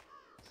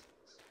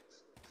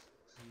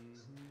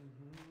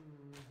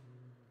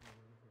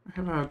 I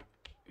have an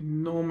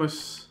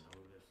enormous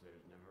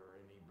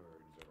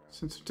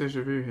sense of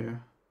deja vu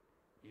here.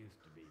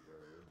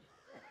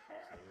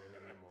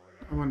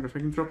 I wonder if I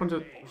can drop onto...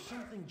 Was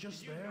something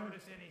just there?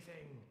 Notice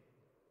anything?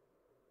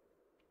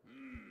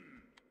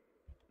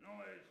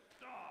 Noise,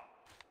 stop.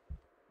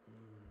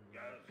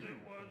 Guess it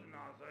was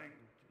nothing.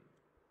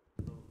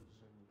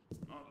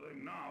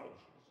 Nothing now.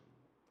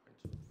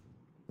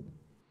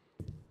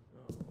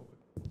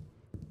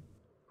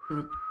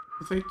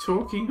 Are they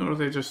talking or are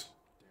they just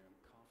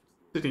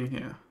sitting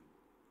here?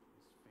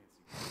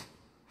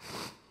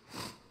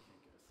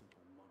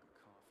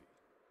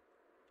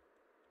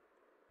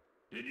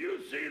 Did you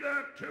see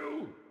that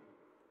too?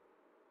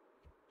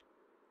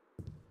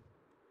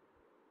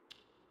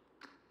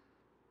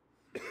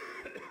 I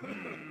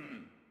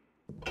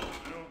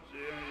don't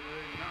see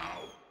anything now.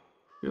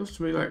 Feels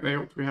to me like they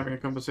ought to be having a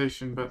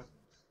conversation, but...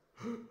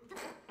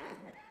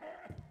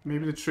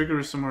 Maybe the trigger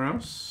is somewhere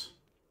else?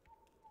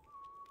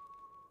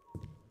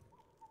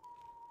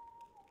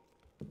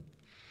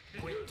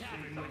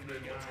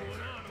 What's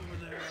going on over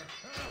there?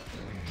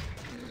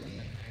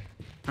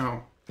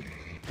 Oh.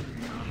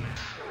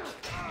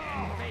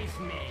 Face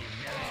me.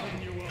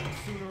 Send you one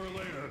sooner or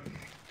later.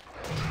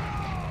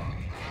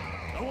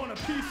 I want a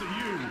piece of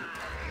you.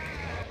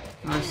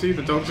 I see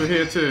the dogs are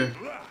here too.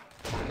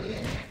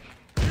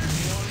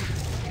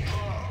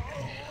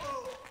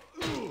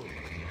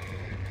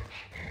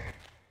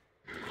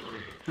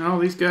 Oh,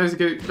 these guys are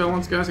getting...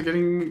 Belmont's guys are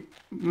getting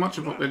much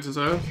of what they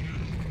deserve.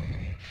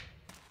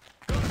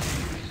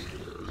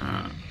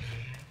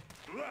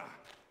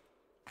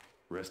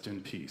 Rest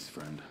in peace,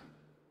 friend.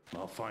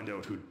 I'll find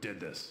out who did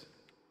this.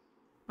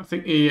 I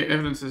think the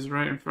evidence is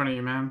right in front of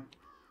you, man.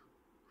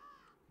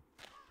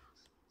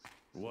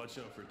 Watch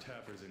out for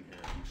taffers in here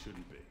who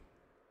shouldn't be.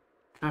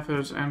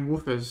 Taffers and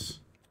woofers.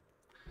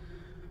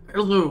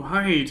 Hello,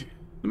 hide!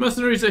 The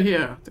mercenaries are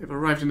here! They've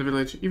arrived in the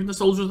village. Even the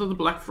soldiers of the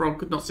Black Frog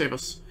could not save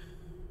us.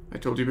 I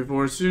told you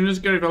before, as soon as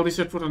Garibaldi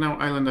set foot on our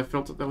island, I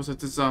felt that there was a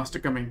disaster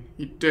coming.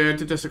 He dared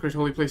to desecrate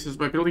holy places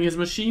by building his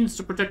machines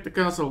to protect the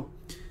castle.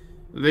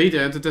 They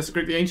dared to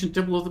desecrate the ancient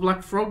temple of the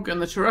Black Frog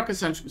and the Chiraka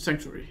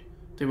Sanctuary.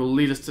 They will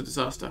lead us to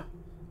disaster.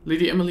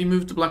 Lady Emily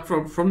moved the Black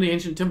Frog from the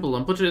ancient temple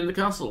and put it in the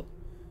castle.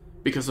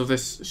 Because of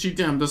this, she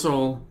damned us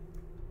all.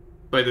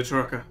 By the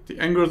Chiraka, the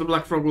anger of the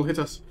Black Frog will hit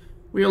us.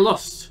 We are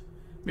lost.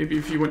 Maybe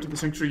if you went to the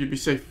sanctuary, you'd be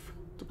safe.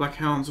 The Black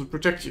Hounds would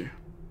protect you.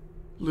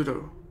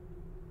 Ludo.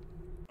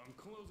 I'm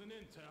closing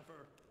in,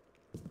 Taffer.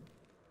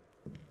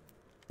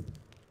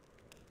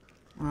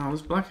 Wow,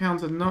 those Black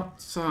Hounds are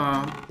not,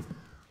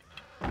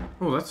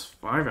 Oh, that's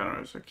 5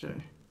 arrows,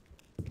 okay.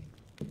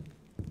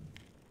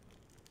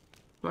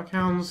 Black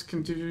Hounds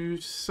can do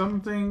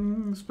some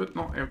things, but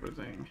not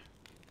everything.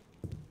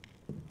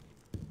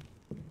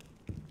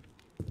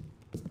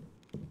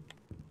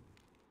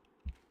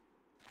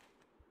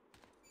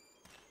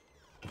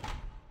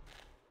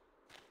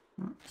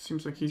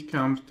 Seems like he's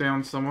calmed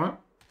down somewhat.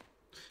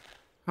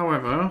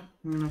 However,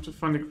 I'm gonna have to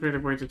find a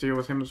creative way to deal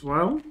with him as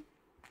well.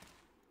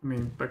 I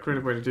mean, by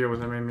creative way to deal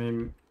with him, I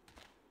mean,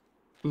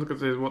 look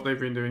at what they've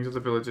been doing to the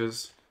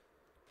villagers.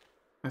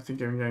 I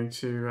think I'm going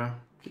to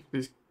give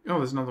these... Oh,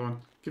 there's another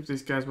one. Give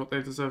these guys what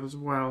they deserve as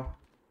well.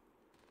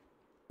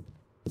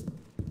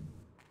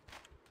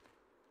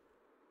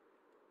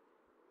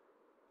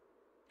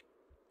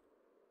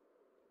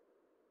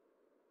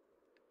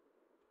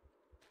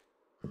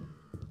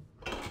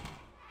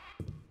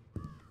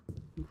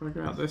 If I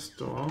go out this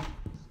door,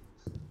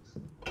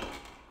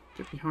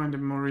 get behind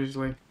him more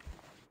easily.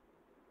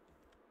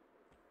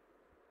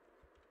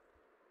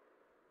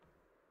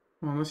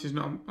 Well, unless he's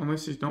not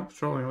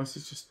patrolling, unless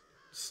he's just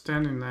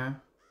standing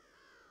there.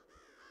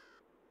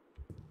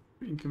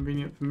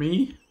 Inconvenient for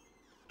me.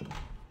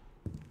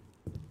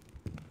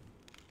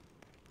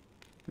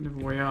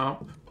 Another way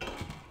up.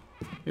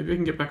 Maybe we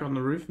can get back on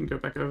the roof and go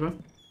back over.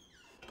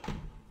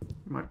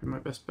 Might be my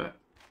best bet.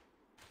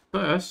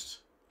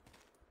 First,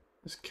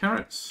 there's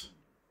carrots.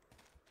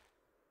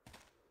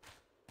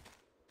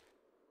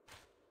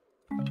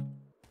 And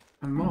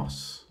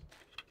moss.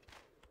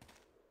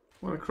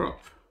 What a crop.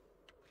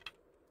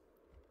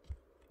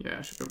 Yeah,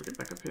 I should be able to get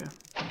back up here.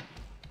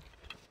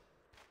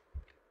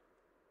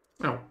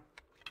 Oh.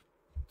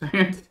 Dang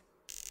it.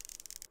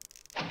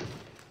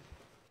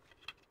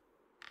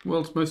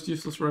 World's most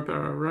useless rope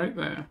arrow right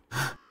there.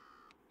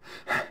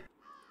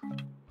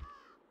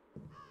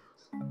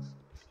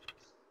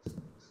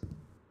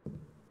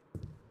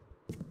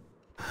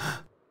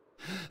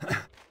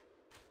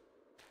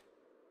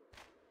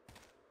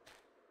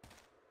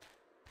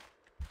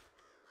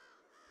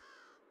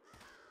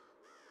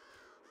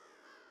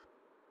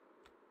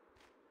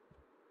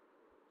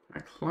 Can I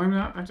climb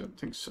that? I don't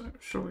think so.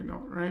 Surely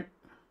not, right?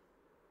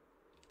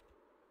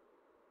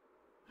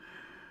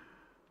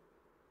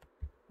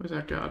 Where's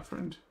our guard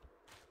friend?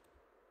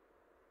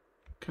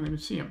 Can't even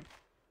see him.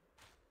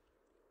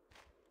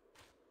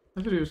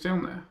 I thought he was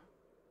down there.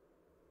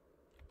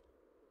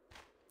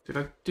 Did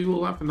I do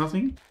all that for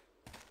nothing?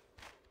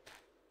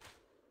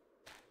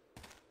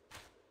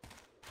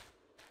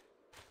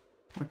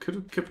 I could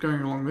have kept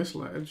going along this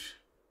ledge.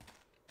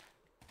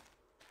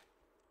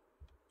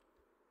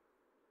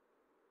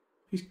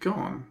 He's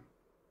gone.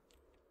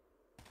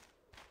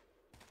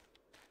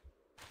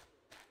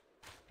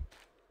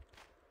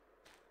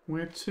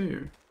 Where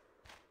to?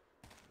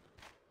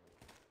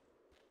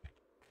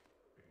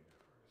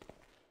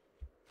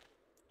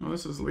 Well,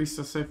 this is at least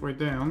a safe way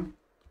down.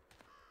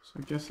 So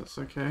I guess that's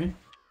okay.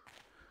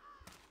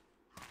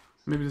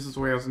 Maybe this is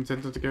the way I was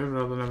intended to go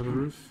rather than over the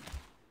roof.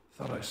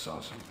 Thought I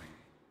saw something.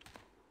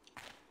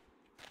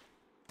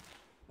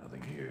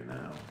 Nothing here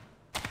now.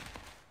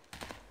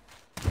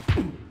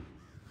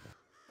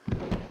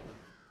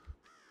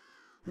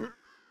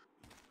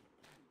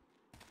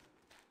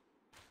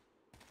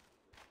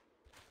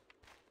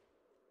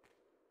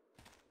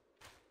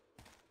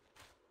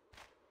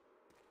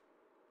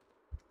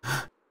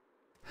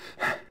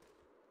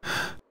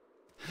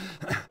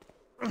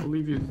 I'll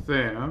leave you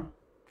there.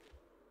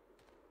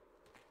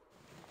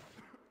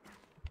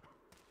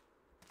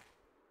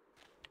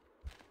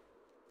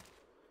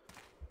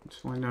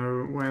 Until I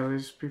know where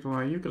these people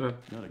are. You've got a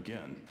Not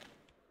again.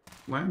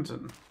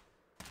 lantern.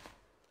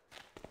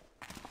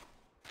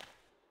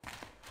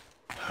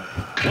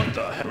 What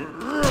the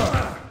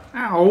hell?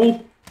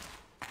 Ow!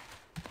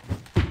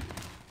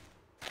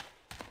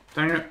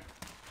 Dang it.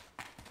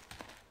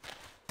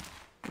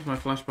 Where's my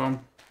flash bomb?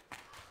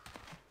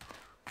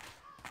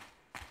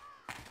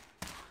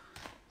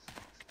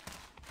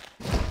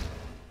 I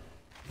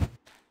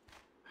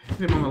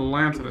hit him on the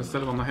lantern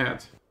instead of on the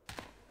head.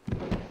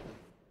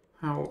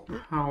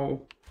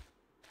 How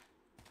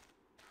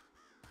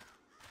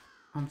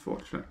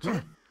unfortunate.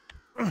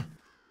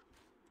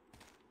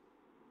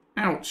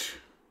 Ouch.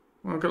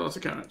 Well, I've got lots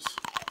of carrots.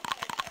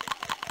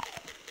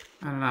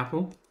 And an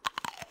apple.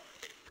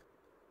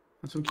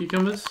 And some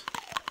cucumbers.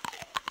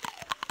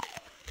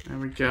 There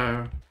we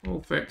go.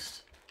 All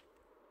fixed.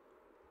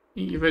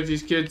 Eat your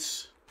veggies,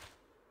 kids.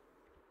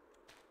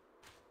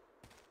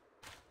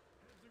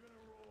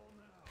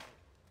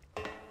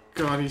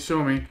 God, he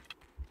saw me.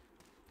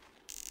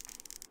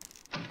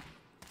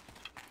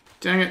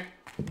 Dang it.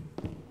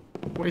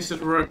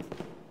 Wasted a rope.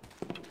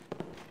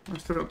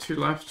 I've still got 2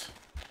 left.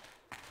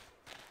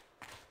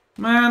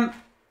 Man!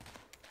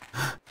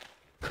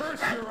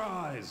 Curse your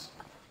eyes!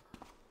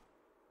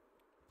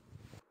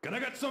 Can I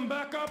get some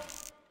backup?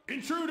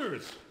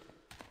 Intruders!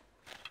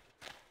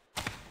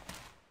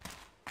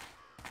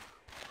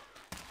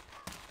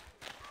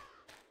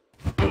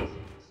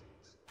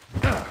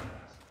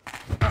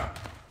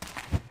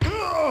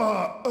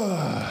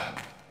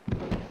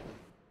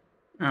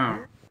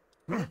 Oh.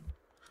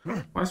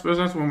 Well, I suppose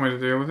that's one way to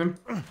deal with him.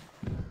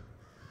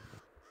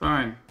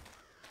 Fine.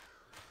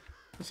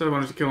 I said I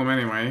wanted to kill him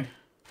anyway.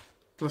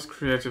 Less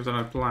creative than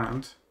I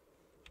planned.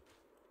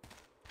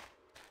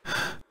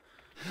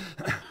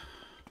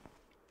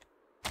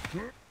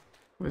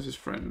 Where's his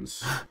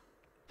friends?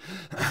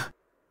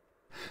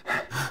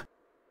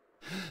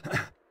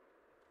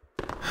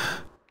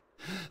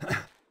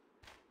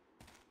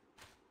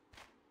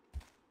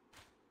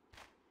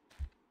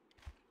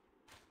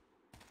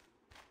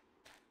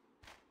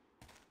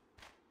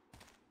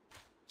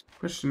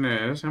 Question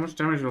is, how much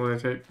damage will they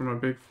take from a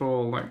big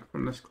fall like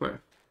from this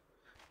cliff?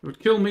 It would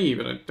kill me,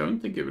 but I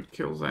don't think it would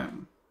kill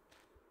them.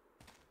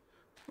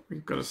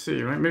 We've got to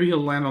see, right? Maybe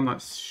he'll land on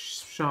that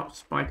sharp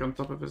spike on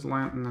top of his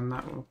lantern and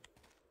that will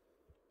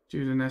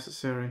do the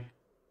necessary.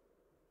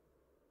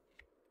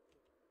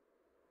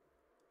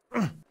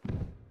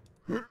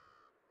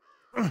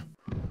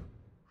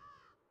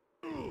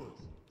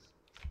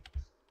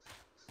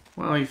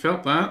 Well, he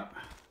felt that.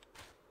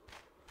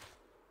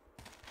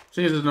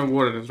 Seeing as there's no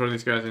water to throw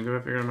these guys into, I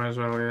figure I might as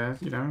well, yeah,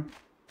 you know,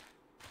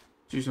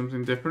 do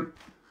something different.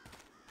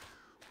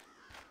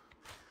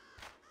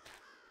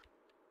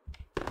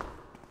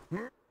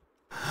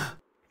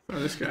 Throw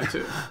this guy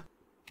too.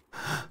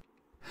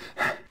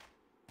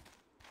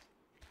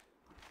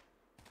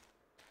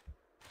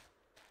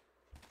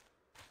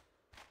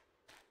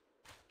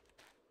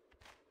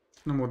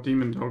 No more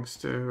demon dogs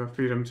to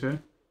feed him to.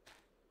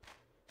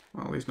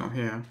 Well, at least not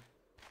here.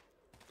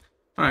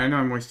 Alright, I know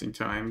I'm wasting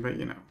time, but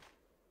you know.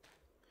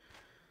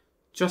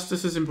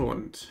 Justice is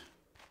important.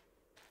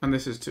 And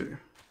this is too.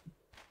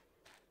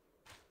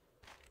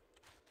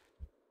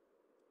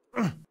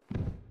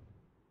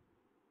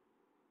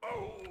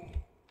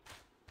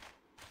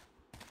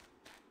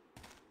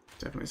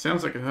 Definitely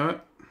sounds like it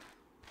hurt.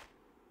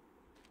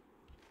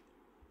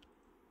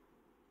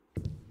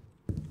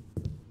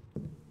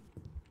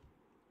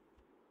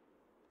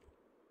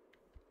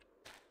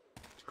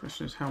 The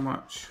question is how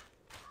much.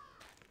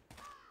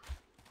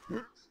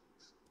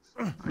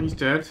 Oh, he's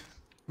dead.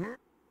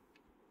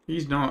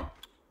 He's not.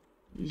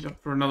 He's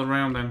up for another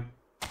round then.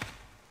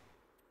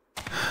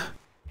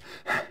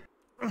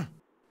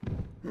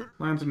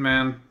 Lantern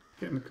man,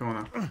 get in the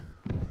corner.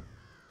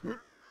 You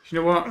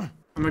know what?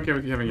 I'm okay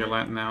with you having your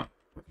lantern out.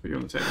 I'll put you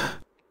on the table.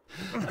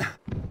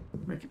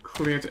 Make it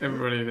clear to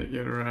everybody that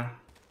your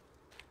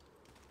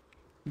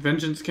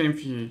vengeance came for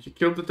you. You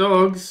killed the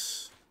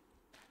dogs,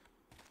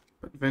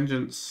 but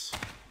vengeance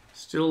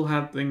still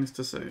had things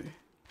to say.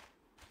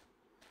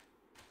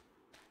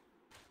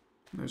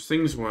 Those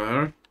things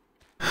were...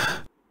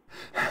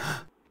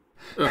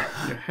 Ugh,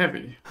 you're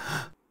heavy.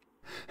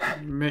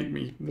 You make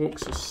me walk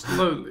so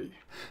slowly.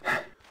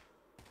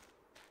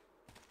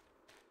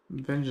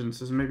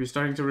 Vengeance is maybe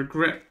starting to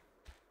regret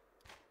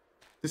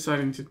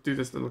deciding to do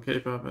this little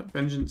caper, but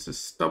vengeance is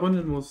stubborn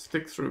and will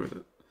stick through with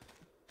it.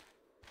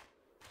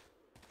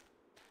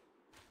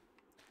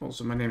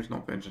 Also, my name's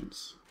not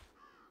Vengeance.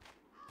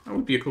 That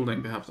would be a cool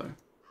name to have, though.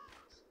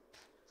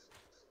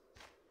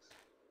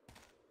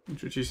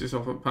 Introduce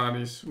yourself at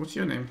parties. What's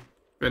your name?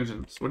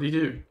 Vengeance. What do you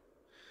do?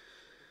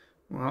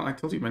 Well, I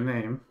told you my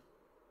name.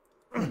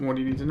 What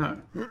do you need to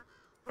know?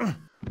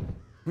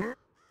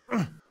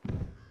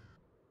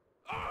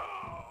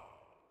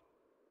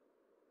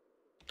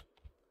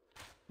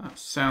 That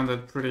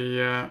sounded pretty,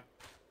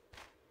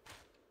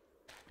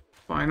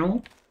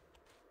 final.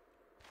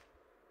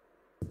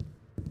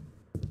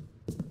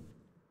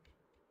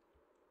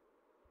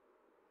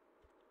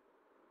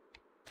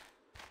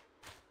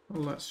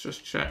 Well, let's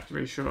just check to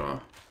be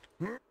sure.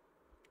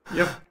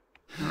 Yep.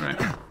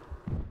 Alright.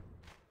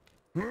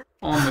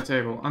 On the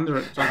table. Under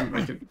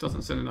it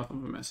doesn't send enough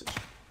of a message.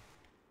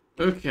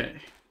 Okay.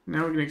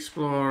 Now we can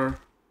explore.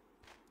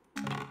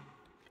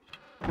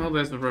 Well,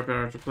 there's the rope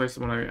arrow to replace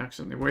the one I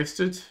accidentally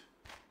wasted.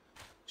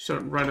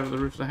 Shot it right over the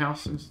roof of the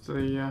house into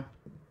the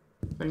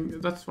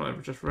thing. That's what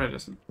I've just read,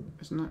 isn't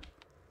it?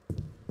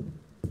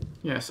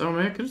 Yes. Oh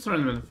man, I could have thrown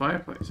them in the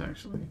fireplace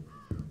actually.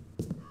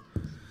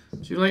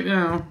 Too late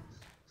now.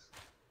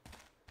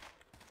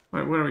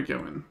 Wait, where are we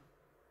going?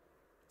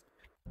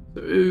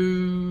 So,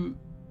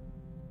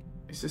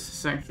 is this a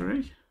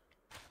sanctuary?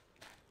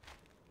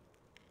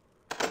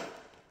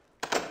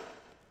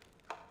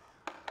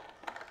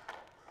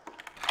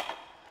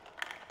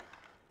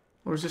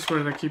 Or is this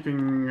where they're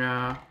keeping,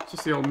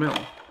 just the old mill?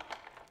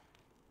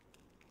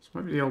 This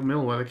might be the old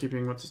mill where they're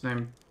keeping, what's his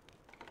name?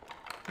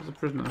 As a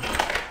prisoner.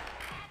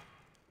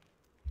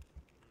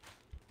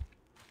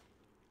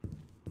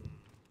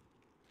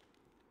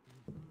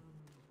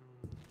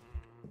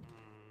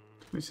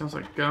 It sounds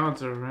like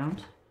guards are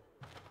around.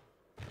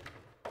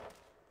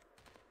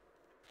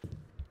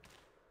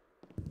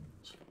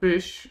 It's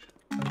fish.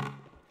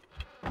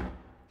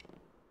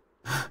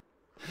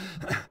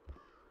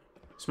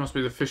 This must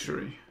be the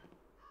fishery.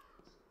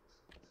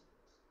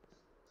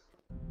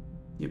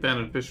 The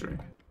abandoned fishery.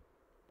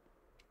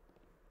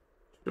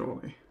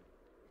 Surely.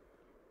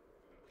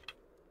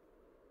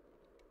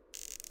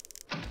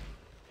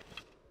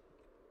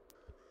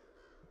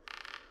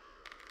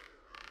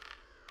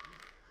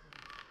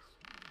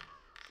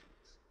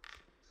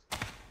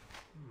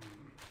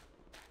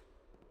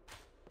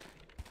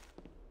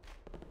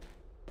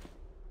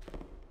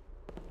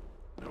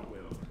 No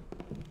will.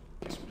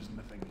 Guess it was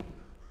nothing.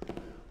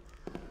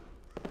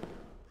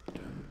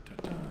 Dun,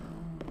 dun,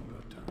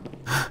 dun,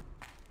 dun.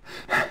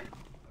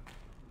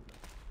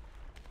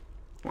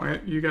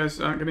 Quiet, you guys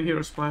aren't gonna hear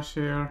a splash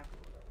here.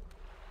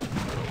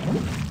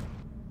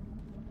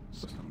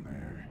 Something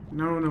there.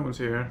 No, no one's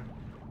here.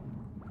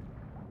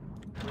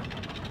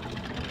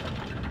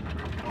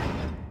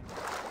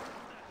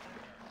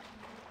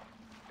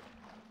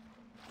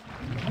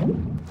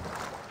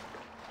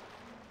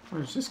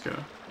 Where does this go?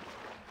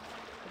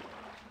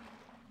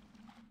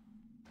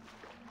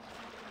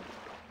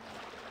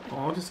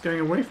 Oh, just going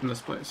away from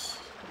this place.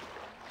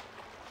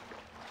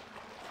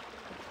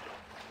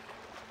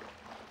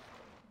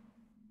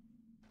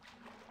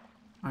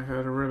 I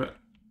heard a rivet.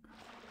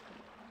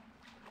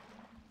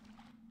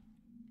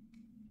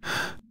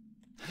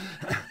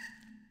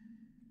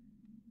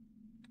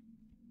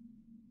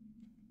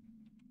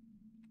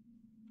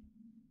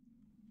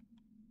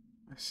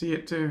 I see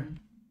it too.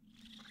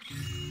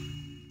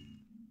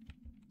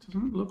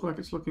 Doesn't look like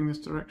it's looking this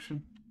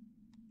direction.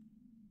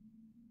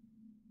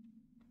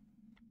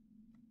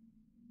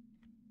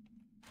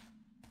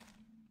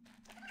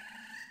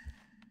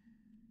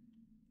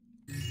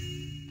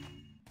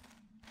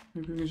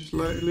 Maybe we can just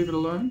leave it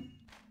alone.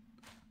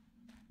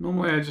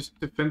 Normally I just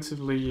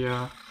defensively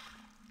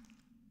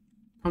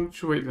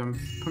punctuate them.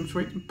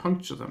 Punctuate and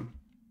puncture them.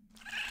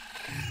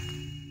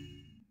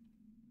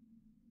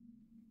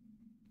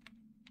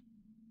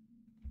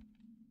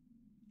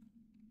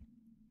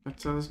 But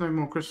there's no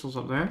more crystals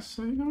up there,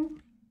 so you know.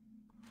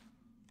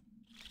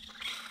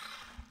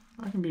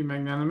 I can be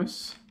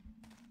magnanimous.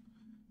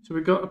 So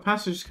we've got a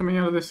passage coming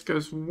out of this that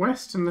goes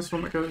west and this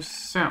one that goes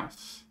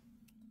south.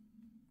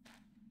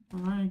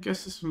 I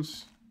guess this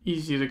one's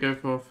easier to go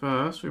for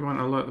first. We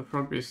won't alert the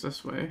frog beast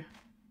this way.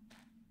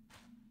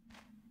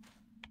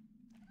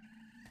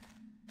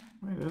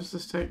 Wait, where does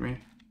this take me?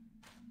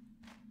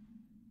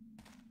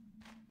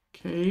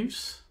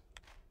 Caves?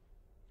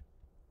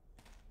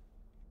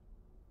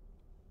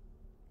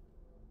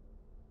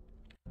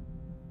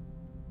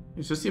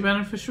 Is this the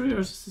abandoned fishery or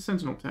is this the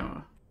Sentinel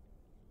Tower?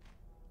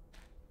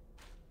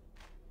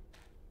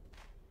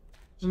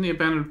 Isn't the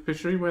abandoned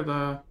fishery where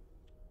the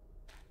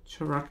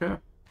Churaka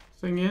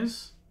thing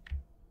is?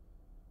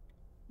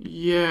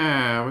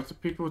 Yeah, with the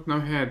people with no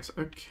heads.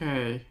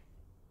 Okay.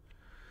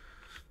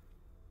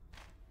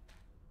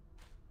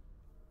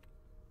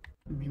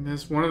 I mean,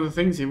 there's one of the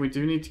things here. We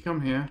do need to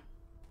come here.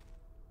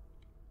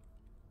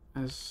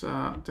 As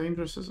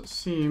dangerous as it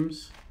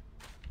seems.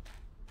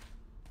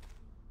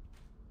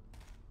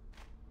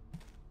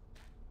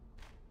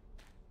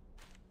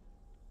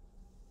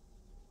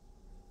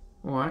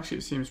 Well, actually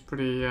it seems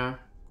pretty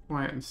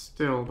quiet and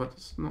still, but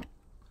it's not.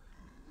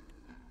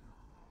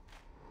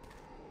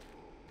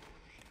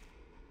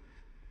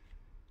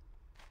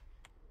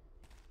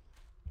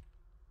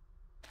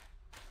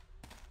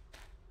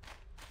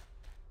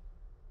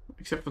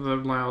 Except for the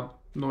loud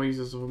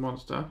noises of a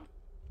monster.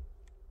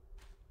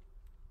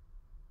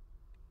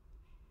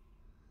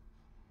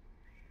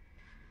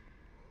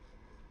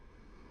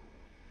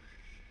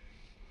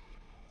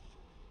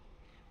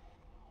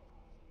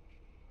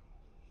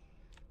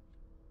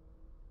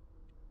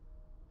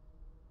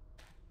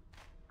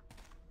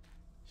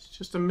 It's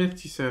just a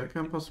myth, you said. It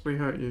can't possibly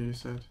hurt you, you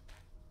said.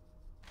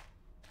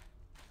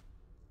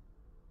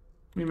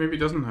 I mean, maybe it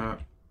doesn't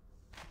hurt.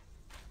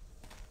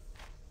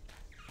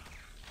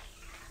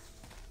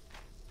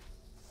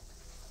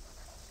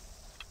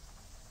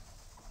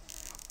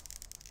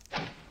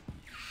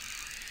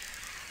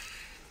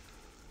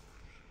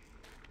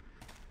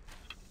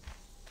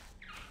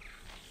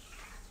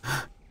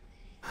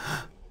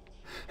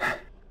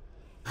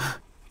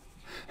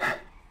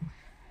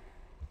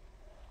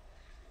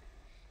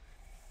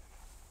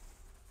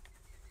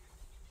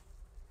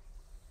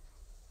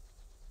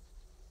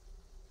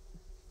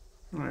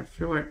 I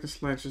feel like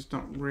this ledge is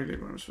not really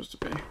where I'm supposed to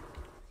be.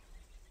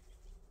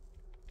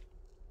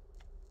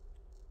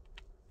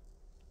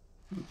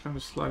 I'm kind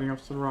of sliding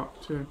off the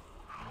rock too.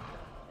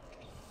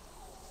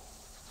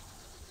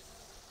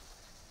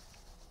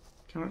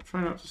 Can I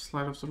try not to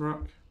slide off the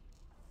rock?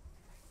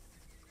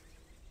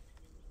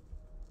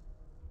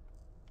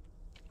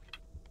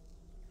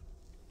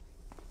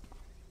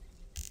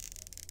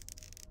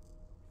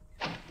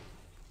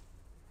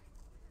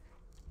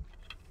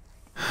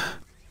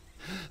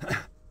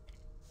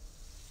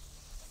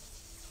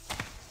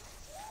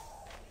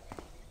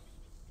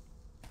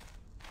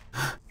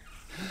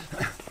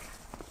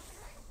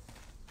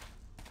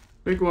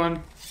 big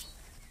one.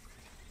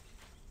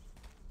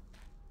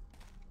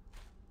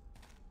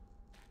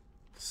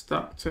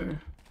 Stuck too.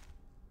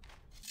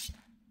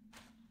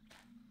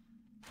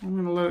 I'm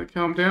gonna let it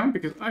calm down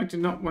because I do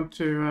not want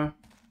to,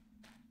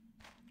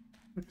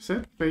 like I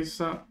said, face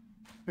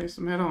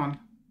them head on.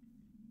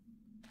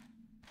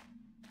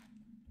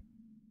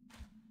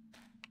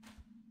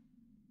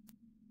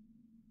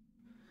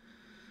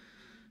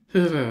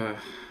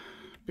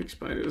 Big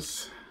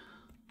spiders.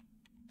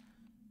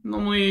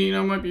 Normally, you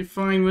know, I might be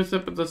fine with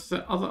it, but there's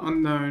the other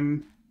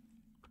unknown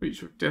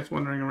creature of death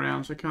wandering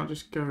around, so I can't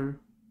just go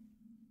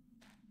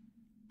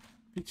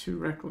be too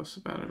reckless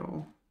about it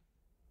all.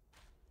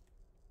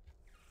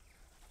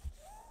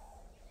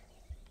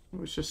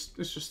 Oh, it's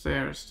just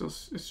there. It's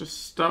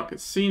just stuck.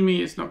 It's seen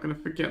me. It's not going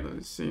to forget that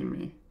it's seen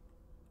me.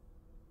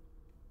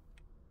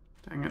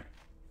 Dang it.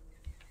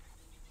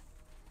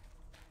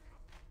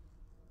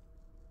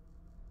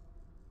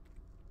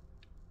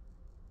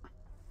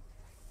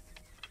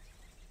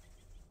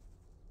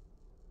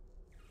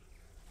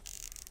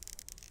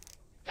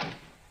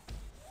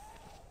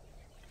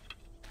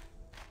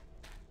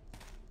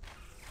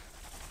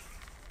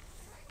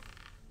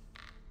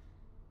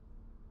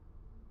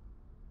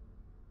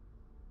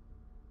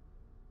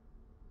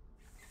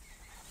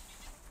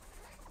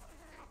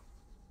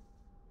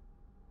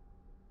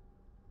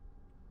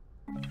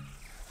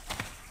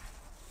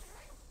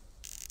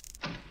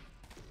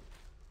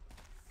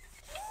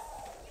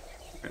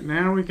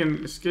 Now we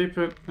can escape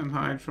it and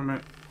hide from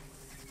it.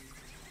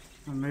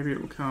 And maybe it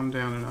will calm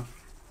down enough.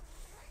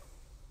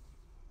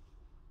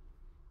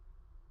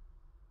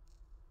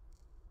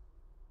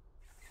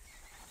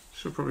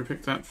 Should probably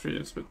pick that tree,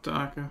 it's a bit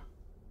darker.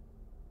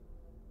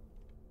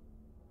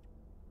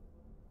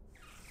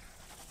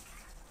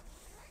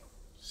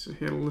 Sit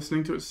here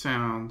listening to its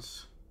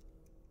sounds.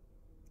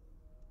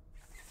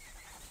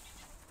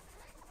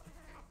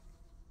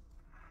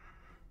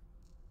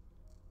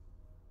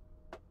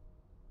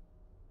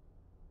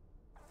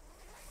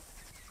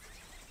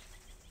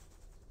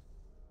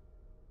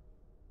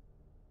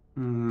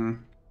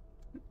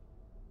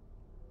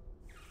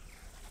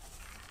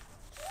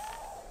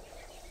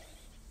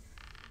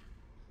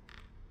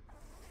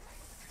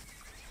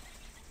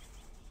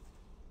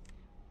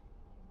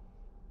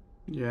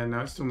 Yeah,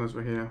 no, it still knows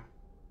we're here.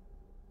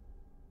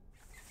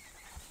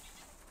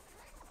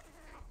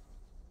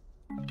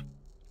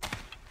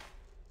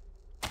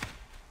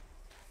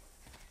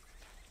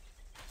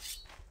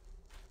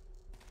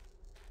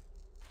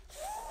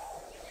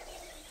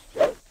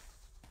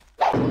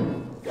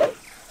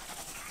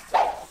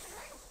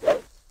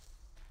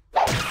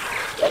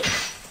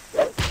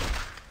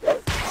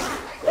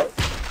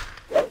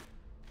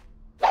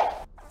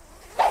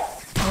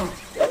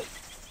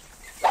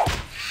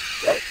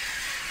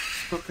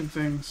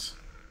 Things.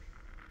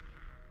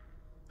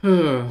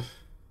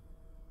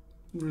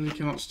 Really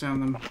cannot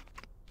stand them.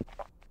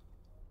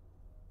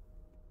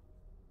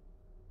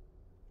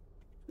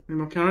 Any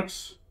more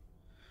carrots?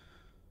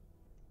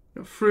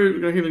 Got fruit,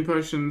 we got healing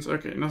potions.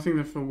 Okay, nothing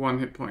there for 1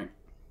 hit point.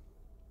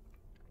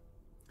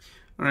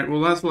 Alright, well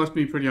that's left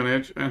me pretty on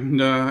edge,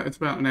 and it's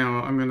about an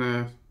hour. I'm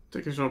gonna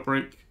take a short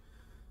break.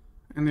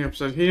 End the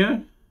episode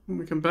here. When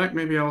we come back,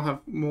 maybe I'll have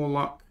more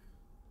luck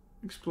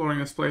exploring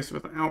this place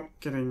without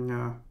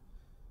getting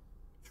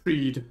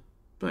treed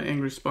by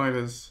angry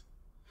spiders.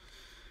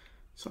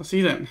 So I'll see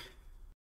you then.